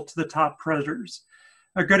base level to the top predators.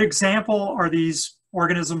 A good example are these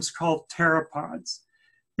organisms called pteropods.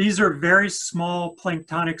 These are very small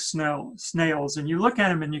planktonic snails, and you look at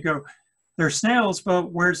them and you go, they're snails,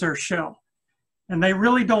 but where's their shell? And they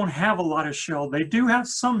really don't have a lot of shell. They do have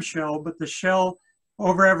some shell, but the shell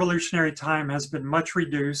over evolutionary time has been much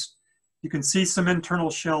reduced. You can see some internal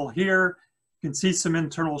shell here, you can see some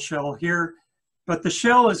internal shell here, but the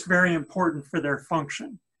shell is very important for their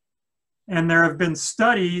function. And there have been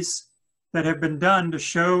studies that have been done to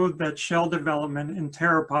show that shell development in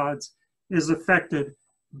pteropods is affected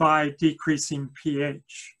by decreasing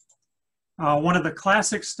pH. One of the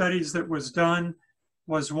classic studies that was done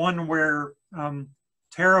was one where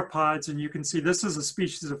pteropods, and you can see this is a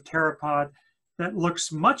species of pteropod that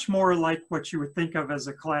looks much more like what you would think of as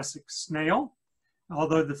a classic snail,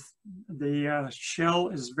 although the shell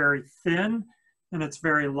is very thin and it's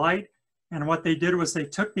very light. And what they did was they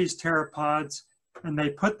took these pteropods and they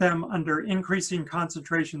put them under increasing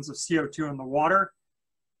concentrations of CO2 in the water.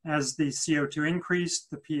 As the CO2 increased,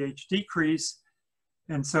 the pH decreased.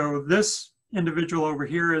 And so this individual over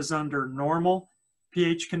here is under normal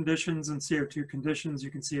pH conditions and CO2 conditions.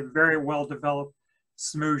 You can see a very well-developed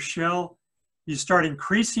smooth shell. You start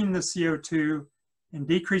increasing the CO2 and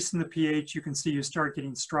decreasing the pH, you can see you start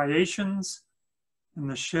getting striations in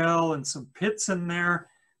the shell and some pits in there.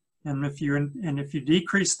 And if you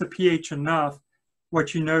decrease the pH enough,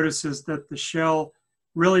 what you notice is that the shell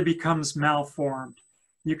really becomes malformed.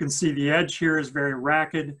 You can see the edge here is very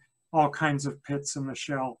ragged, all kinds of pits in the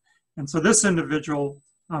shell. And so this individual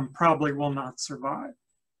probably will not survive.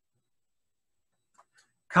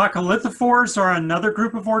 Coccolithophores are another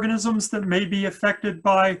group of organisms that may be affected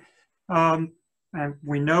by, and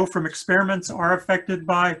we know from experiments are affected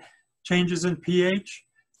by changes in pH.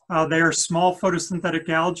 They are small photosynthetic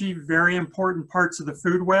algae, very important parts of the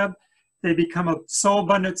food web. They become so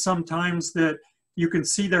abundant sometimes that you can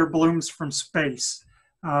see their blooms from space.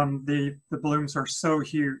 The blooms are so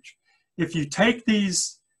huge. If you take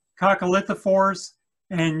these coccolithophores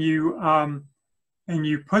and you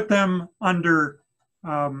put them under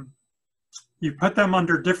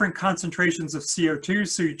different concentrations of CO2,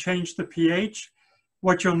 so you change the pH,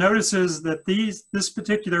 what you'll notice is that this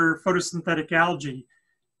particular photosynthetic algae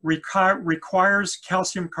requires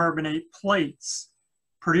calcium carbonate plates,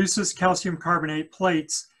 produces calcium carbonate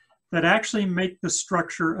plates that actually make the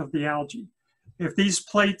structure of the algae. If these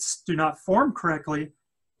plates do not form correctly,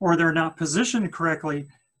 or they're not positioned correctly,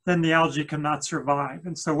 then the algae cannot survive.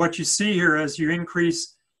 And so what you see here as you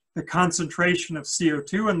increase the concentration of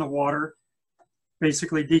CO2 in the water,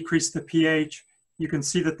 basically decrease the pH, you can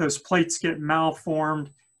see that those plates get malformed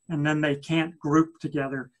and then they can't group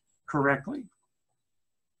together correctly.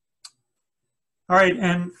 All right,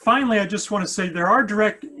 and finally, I just want to say there are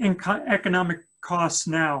direct economic costs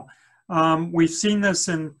now. We've seen this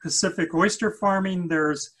in Pacific oyster farming.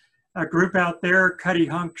 There's a group out there, Cutty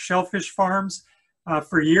Hunk Shellfish Farms.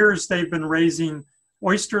 For years, they've been raising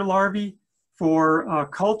oyster larvae for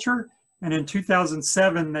culture. And in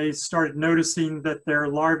 2007, they started noticing that their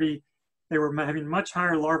larvae they were having much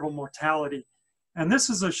higher larval mortality. And this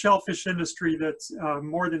is a shellfish industry that's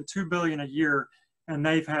more than 2 billion a year, and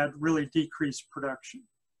they've had really decreased production.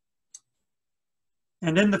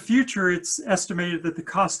 And in the future, it's estimated that the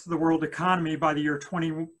cost of the world economy by the year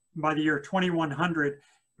 2100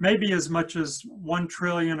 may be as much as 1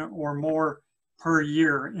 trillion or more per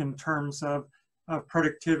year in terms of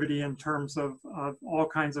productivity, in terms of all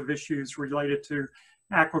kinds of issues related to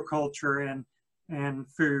aquaculture and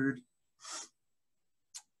food.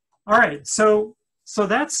 All right, so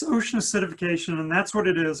that's ocean acidification, and that's what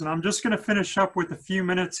it is. And I'm just going to finish up with a few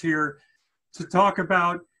minutes here to talk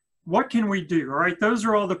about what can we do. All right, those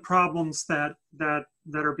are all the problems that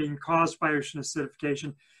are being caused by ocean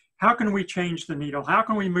acidification. How can we change the needle? How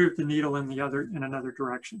can we move the needle in another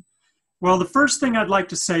direction? Well, the first thing I'd like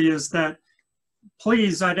to say is that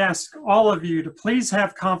please, I'd ask all of you to please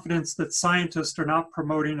have confidence that scientists are not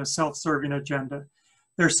promoting a self-serving agenda.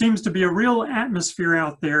 There seems to be a real atmosphere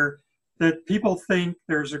out there that people think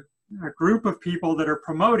there's a group of people that are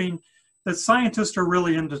promoting that scientists are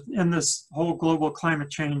really in this whole global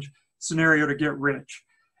climate change scenario to get rich.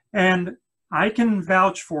 And I can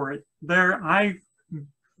vouch for it. I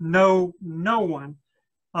know no one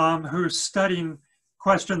who's studying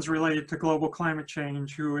questions related to global climate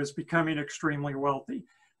change who is becoming extremely wealthy.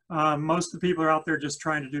 Most of the people are out there just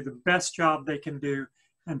trying to do the best job they can do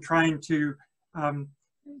and trying to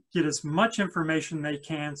get as much information they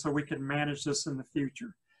can so we can manage this in the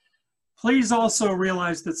future. Please also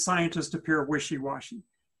realize that scientists appear wishy-washy.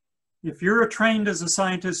 If you're trained as a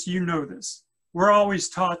scientist, you know this. We're always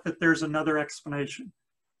taught that there's another explanation.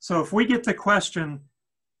 So if we get the question,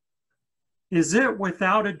 is it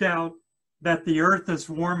without a doubt that the Earth is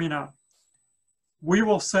warming up? We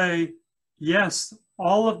will say, yes,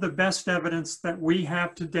 all of the best evidence that we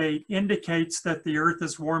have to date indicates that the Earth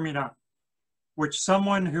is warming up, which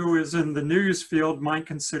someone who is in the news field might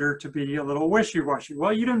consider to be a little wishy-washy.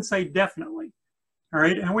 Well, you didn't say definitely, all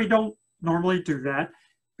right? And we don't normally do that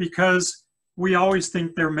because we always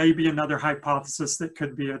think there may be another hypothesis that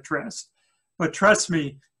could be addressed. But trust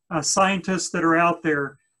me, scientists that are out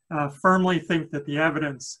there firmly think that the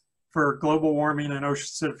evidence for global warming and ocean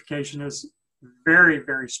acidification is very,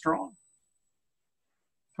 very strong.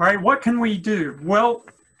 All right, what can we do? Well,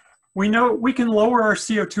 we know we can lower our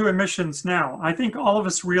CO2 emissions now. I think all of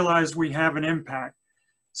us realize we have an impact.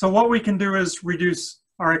 So what we can do is reduce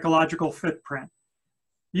our ecological footprint.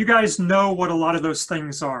 You guys know what a lot of those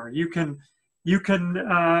things are. You can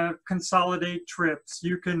consolidate trips.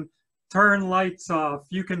 You can turn lights off.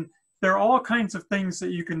 There are all kinds of things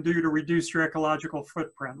that you can do to reduce your ecological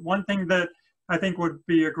footprint. One thing that I think would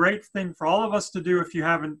be a great thing for all of us to do if you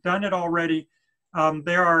haven't done it already,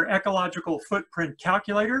 there are ecological footprint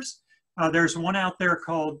calculators. There's one out there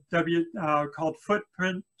called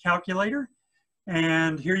Footprint Calculator.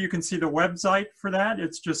 And here you can see the website for that.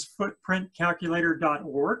 It's just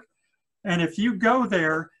footprintcalculator.org. And if you go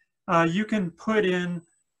there, you can put in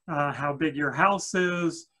how big your house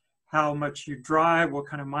is, how much you drive, what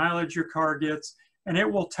kind of mileage your car gets, and it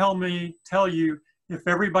will tell you if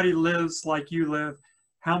everybody lives like you live,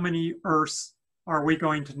 how many Earths are we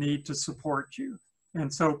going to need to support you.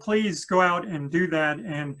 And so please go out and do that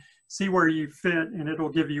and see where you fit, and it'll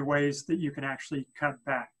give you ways that you can actually cut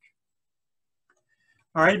back.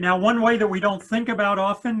 All right, now one way that we don't think about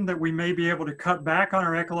often that we may be able to cut back on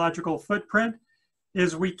our ecological footprint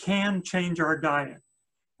is we can change our diet.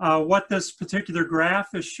 What this particular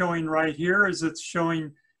graph is showing right here is it's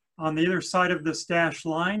showing on the other side of this dashed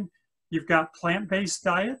line, you've got plant-based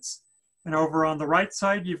diets, and over on the right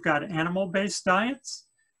side, you've got animal-based diets.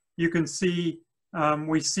 You can see,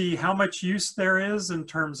 we see how much use there is in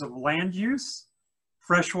terms of land use,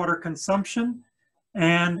 freshwater consumption,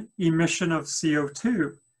 and emission of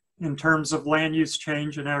CO2 in terms of land use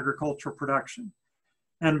change and agricultural production.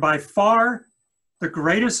 And by far, the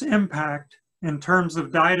greatest impact in terms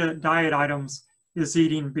of diet items is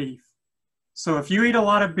eating beef. So if you eat a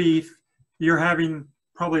lot of beef, you're having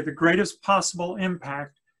probably the greatest possible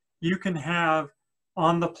impact you can have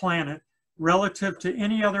on the planet relative to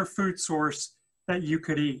any other food source that you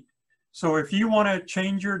could eat. So if you want to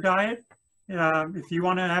change your diet, if you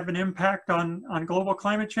want to have an impact on global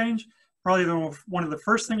climate change, probably one of the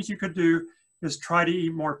first things you could do is try to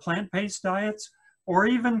eat more plant-based diets, or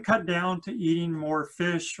even cut down to eating more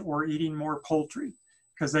fish or eating more poultry,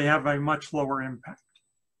 because they have a much lower impact.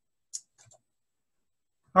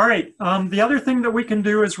 All right, the other thing that we can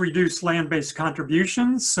do is reduce land-based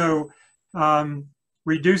contributions. So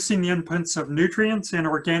reducing the inputs of nutrients and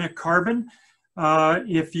organic carbon.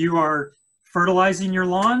 If you are fertilizing your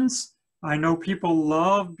lawns, I know people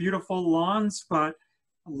love beautiful lawns, but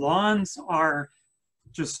Lawns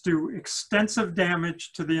just do extensive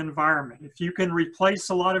damage to the environment. If you can replace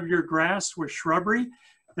a lot of your grass with shrubbery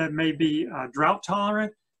that may be drought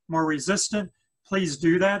tolerant, more resistant, please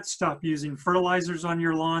do that. Stop using fertilizers on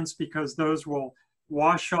your lawns because those will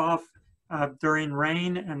wash off during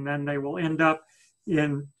rain, and then they will end up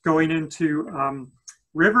going into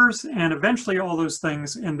rivers, and eventually all those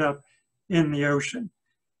things end up in the ocean.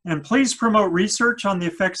 And please promote research on the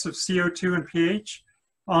effects of CO2 and pH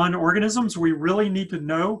on organisms. We really need to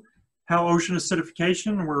know how ocean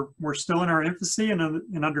acidification, we're still in our infancy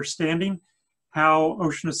in understanding how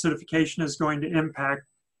ocean acidification is going to impact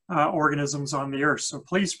organisms on the earth. So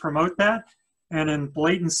please promote that. And in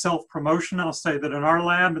blatant self-promotion, I'll say that in our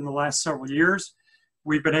lab in the last several years,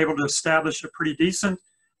 we've been able to establish a pretty decent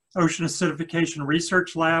ocean acidification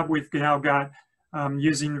research lab. We've now got,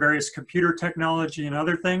 using various computer technology and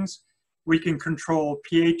other things, we can control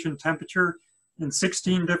pH and temperature in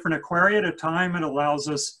 16 different aquaria at a time. It allows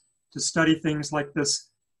us to study things like this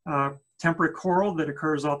temperate coral that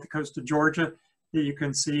occurs off the coast of Georgia that you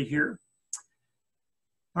can see here.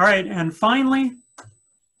 All right, and finally,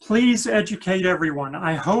 please educate everyone.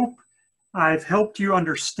 I hope I've helped you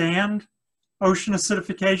understand ocean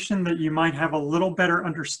acidification, that you might have a little better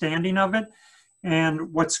understanding of it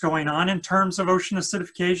and what's going on in terms of ocean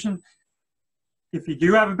acidification. If you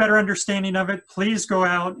do have a better understanding of it, please go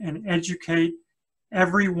out and educate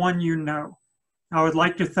everyone you know. I would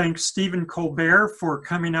like to thank Stephen Colbert for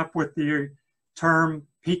coming up with the term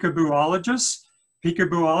pecabuologist.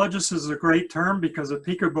 Pecabuologist is a great term because a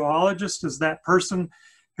pecabuologist is that person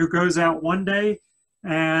who goes out one day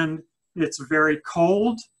and it's very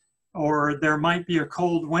cold, or there might be a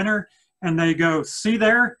cold winter, and they go, see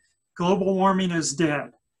there, global warming is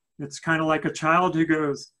dead. It's kind of like a child who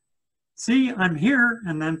goes, see, I'm here,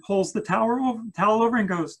 and then pulls the towel over and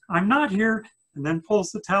goes, I'm not here, and then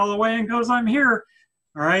pulls the towel away and goes, I'm here.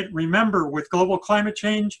 All right, remember, with global climate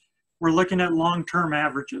change, we're looking at long-term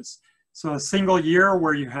averages. So a single year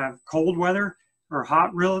where you have cold weather or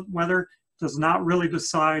hot weather does not really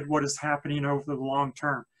decide what is happening over the long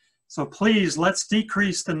term. So please, let's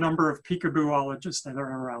decrease the number of pecabuologists that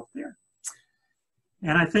are out there.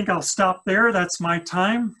 And I think I'll stop there. That's my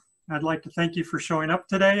time. I'd like to thank you for showing up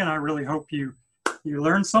today, and I really hope you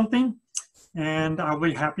learned something, and I'll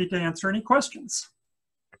be happy to answer any questions.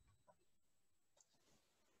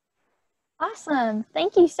 Awesome.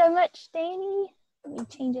 Thank you so much, Danny. Let me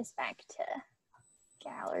change this back to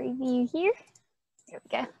gallery view here. There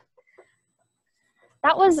we go.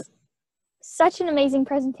 That was such an amazing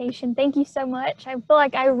presentation. Thank you so much. I feel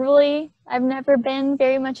like I've never been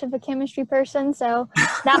very much of a chemistry person, so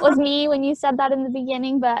that was me when you said that in the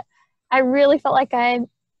beginning, but I really felt like I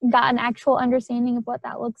got an actual understanding of what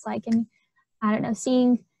that looks like. And I don't know,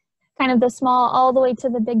 seeing kind of the small all the way to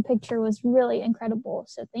the big picture was really incredible.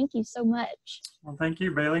 So thank you so much. Well, thank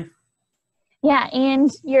you, Bailey. Yeah,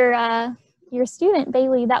 and your student,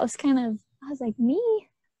 Bailey, that was kind of, I was like, me?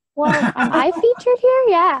 Well, am I featured here?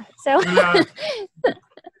 Yeah, so. Yeah.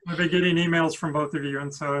 I've been getting emails from both of you,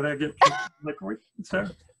 and so that get like, so.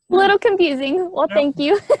 A little confusing. Well, yep. Thank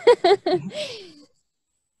you.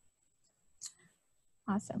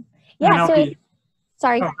 Awesome. Yeah, so,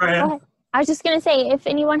 sorry, oh, go ahead. I was just going to say, if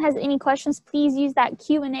anyone has any questions, please use that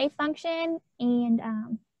Q&A function, and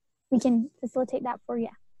we can facilitate that for you.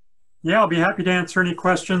 Yeah, I'll be happy to answer any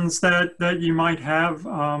questions that you might have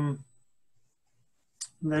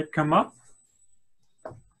that come up.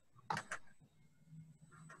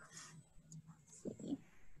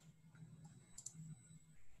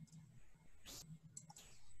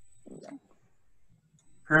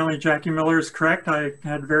 Apparently Jackie Miller is correct. I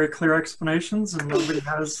had very clear explanations and nobody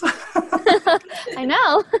has. I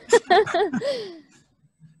know.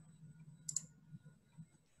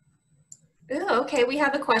 Ooh, okay, we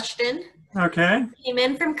have a question. Okay. Came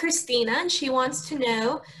in from Christina, and she wants to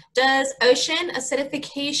know, does ocean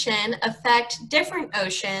acidification affect different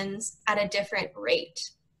oceans at a different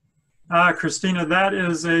rate? Christina, that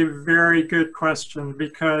is a very good question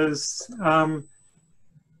because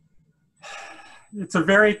it's a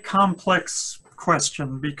very complex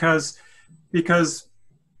question because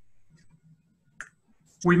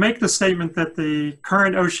we make the statement that the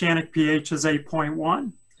current oceanic pH is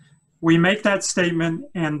 8.1. We make that statement,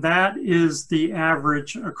 and that is the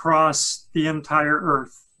average across the entire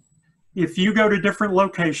Earth. If you go to different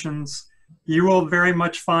locations, you will very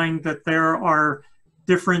much find that there are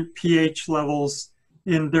different pH levels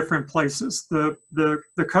in different places. The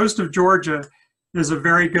coast of Georgia is a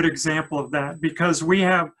very good example of that because we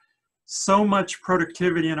have so much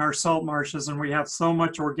productivity in our salt marshes, and we have so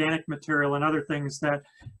much organic material and other things that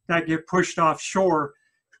get pushed offshore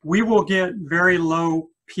we will get very low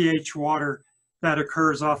pH water that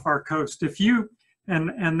occurs off our coast. If you,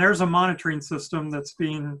 and there's a monitoring system that's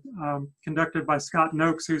being conducted by Scott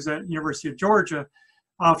Noakes, who's at University of Georgia.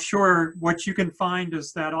 Offshore, what you can find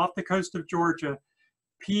is that off the coast of Georgia,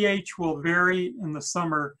 pH will vary in the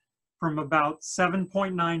summer from about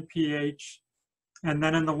 7.9 pH, and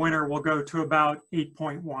then in the winter will go to about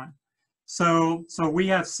 8.1. So we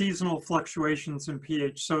have seasonal fluctuations in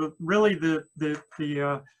pH. So really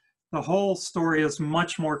the whole story is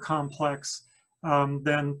much more complex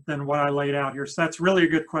than what I laid out here. So that's really a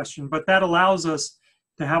good question, but that allows us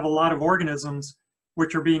to have a lot of organisms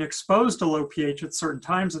which are being exposed to low pH at certain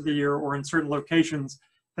times of the year or in certain locations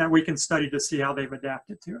that we can study to see how they've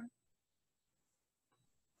adapted to it.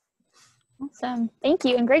 Awesome. Thank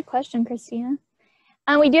you. And great question, Christina.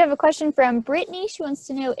 We do have a question from Brittany. She wants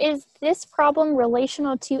to know, is this problem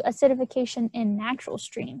relational to acidification in natural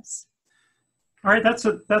streams? All right,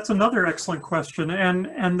 that's another excellent question.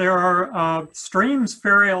 And there are streams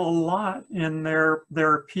vary a lot in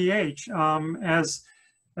their pH.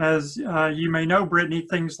 As you may know, Brittany,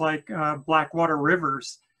 things like blackwater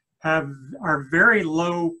rivers are very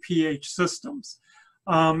low pH systems.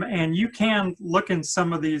 And you can look in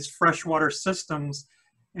some of these freshwater systems,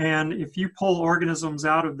 and if you pull organisms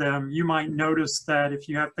out of them, you might notice that if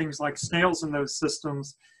you have things like snails in those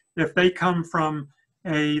systems, if they come from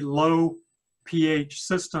a low pH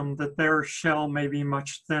system, that their shell may be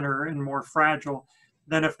much thinner and more fragile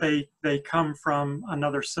than if they come from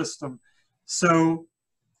another system. So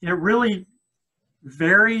it really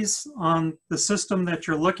varies on the system that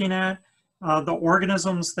you're looking at, the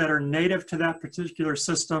organisms that are native to that particular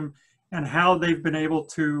system, and how they've been able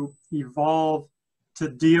to evolve to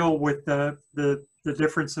deal with the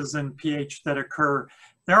differences in pH that occur.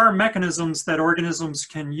 There are mechanisms that organisms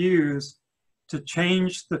can use to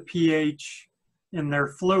change the pH in their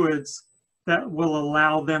fluids that will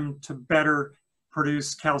allow them to better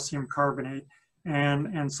produce calcium carbonate.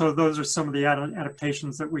 And so those are some of the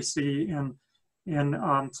adaptations that we see in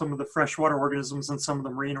some of the freshwater organisms and some of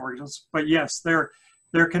the marine organisms. But yes, there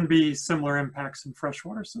can be similar impacts in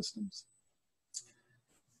freshwater systems.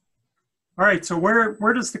 All right, so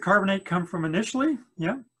where does the carbonate come from initially?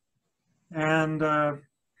 Yeah, and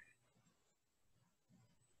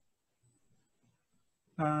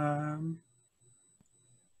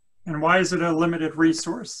why is it a limited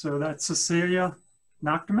resource? So that's Cecilia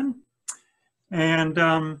Nachtemann. And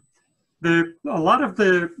a lot of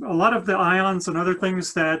the ions and other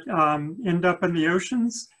things that end up in the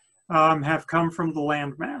oceans have come from the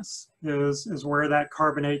landmass, is where that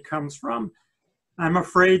carbonate comes from. I'm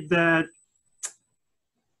afraid that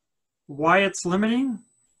why it's limiting,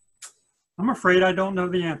 I'm afraid I don't know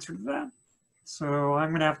the answer to that. So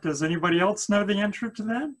I'm gonna have to, does anybody else know the answer to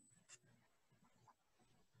that?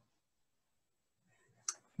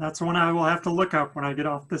 That's one I will have to look up when I get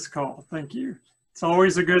off this call. Thank you. It's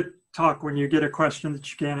always a good talk when you get a question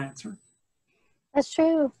that you can't answer. That's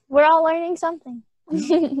true. We're all learning something.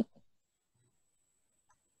 All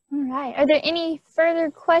right. Are there any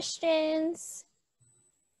further questions?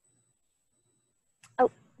 Oh.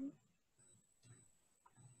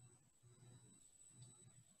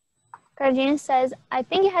 Gardina says, I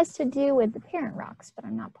think it has to do with the parent rocks, but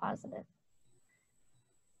I'm not positive.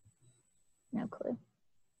 No clue.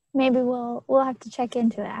 Maybe we'll have to check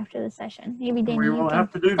into it after the session. Maybe Danny, we will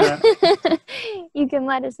have to do that. You can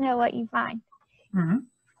let us know what you find. Mm-hmm.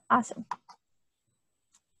 Awesome.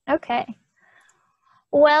 Okay.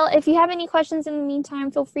 Well, if you have any questions in the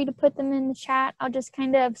meantime, feel free to put them in the chat. I'll just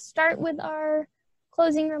kind of start with our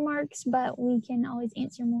closing remarks, but we can always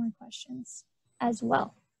answer more questions as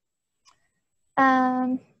well.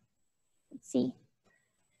 Let's see.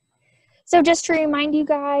 So just to remind you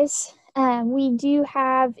guys, we do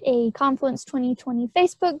have a Confluence 2020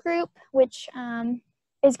 Facebook group, which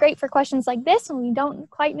is great for questions like this. When we don't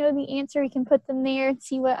quite know the answer, we can put them there and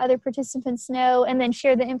see what other participants know, and then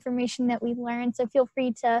share the information that we've learned. So feel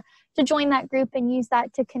free to join that group and use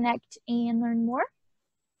that to connect and learn more.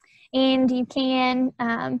 And you can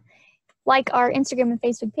like our Instagram and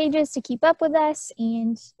Facebook pages to keep up with us.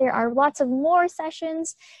 And there are lots of more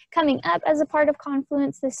sessions coming up as a part of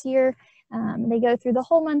Confluence this year. They go through the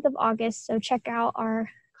whole month of August, so check out our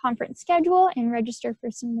conference schedule and register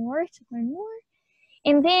for some more to learn more.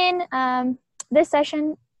 And then this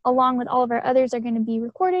session, along with all of our others, are going to be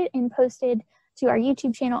recorded and posted to our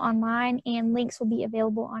YouTube channel online, and links will be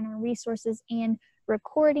available on our resources and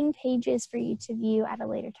recording pages for you to view at a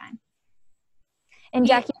later time. And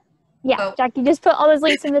Jackie, Jackie just put all those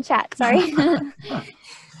links in the chat, sorry.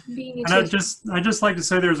 Being And I just like to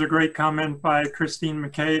say there's a great comment by Christine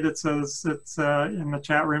McKay that says it's in the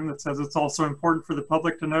chat room that says it's also important for the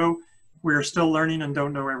public to know we are still learning and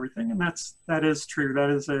don't know everything, and that is true. That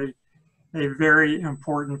is a very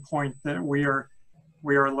important point, that we are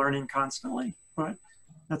learning constantly. But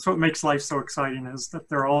that's what makes life so exciting, is that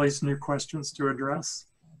there are all these new questions to address.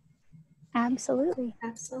 Absolutely.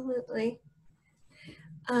 Absolutely.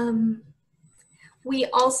 We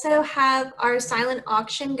also have our silent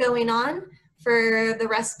auction going on for the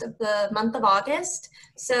rest of the month of August.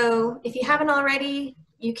 So if you haven't already,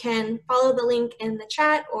 you can follow the link in the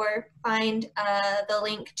chat or find the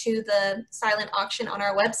link to the silent auction on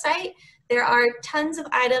our website. There are tons of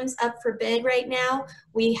items up for bid right now.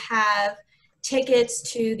 We have tickets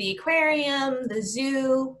to the aquarium, the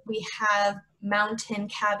zoo, we have mountain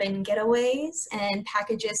cabin getaways and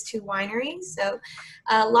packages to wineries. So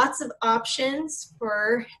lots of options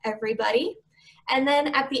for everybody. And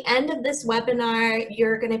then at the end of this webinar,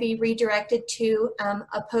 you're going to be redirected to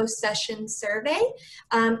a post-session survey.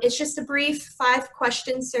 It's just a brief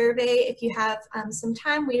 5-question survey. If you have some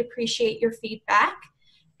time, we'd appreciate your feedback.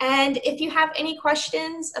 And if you have any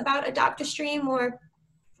questions about Adopt-A-Stream or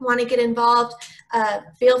want to get involved,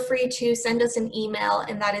 feel free to send us an email,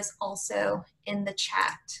 and that is also in the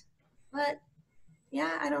chat. But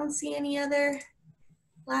yeah, I don't see any other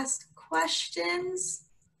last questions.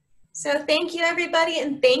 So thank you, everybody,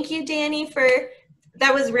 and thank you, Danny,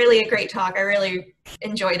 that was really a great talk. I really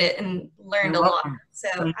enjoyed it and learned a lot. So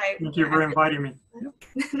thank you for inviting me.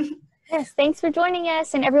 Yes, thanks for joining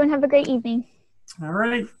us, and everyone have a great evening. All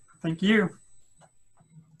right, thank you.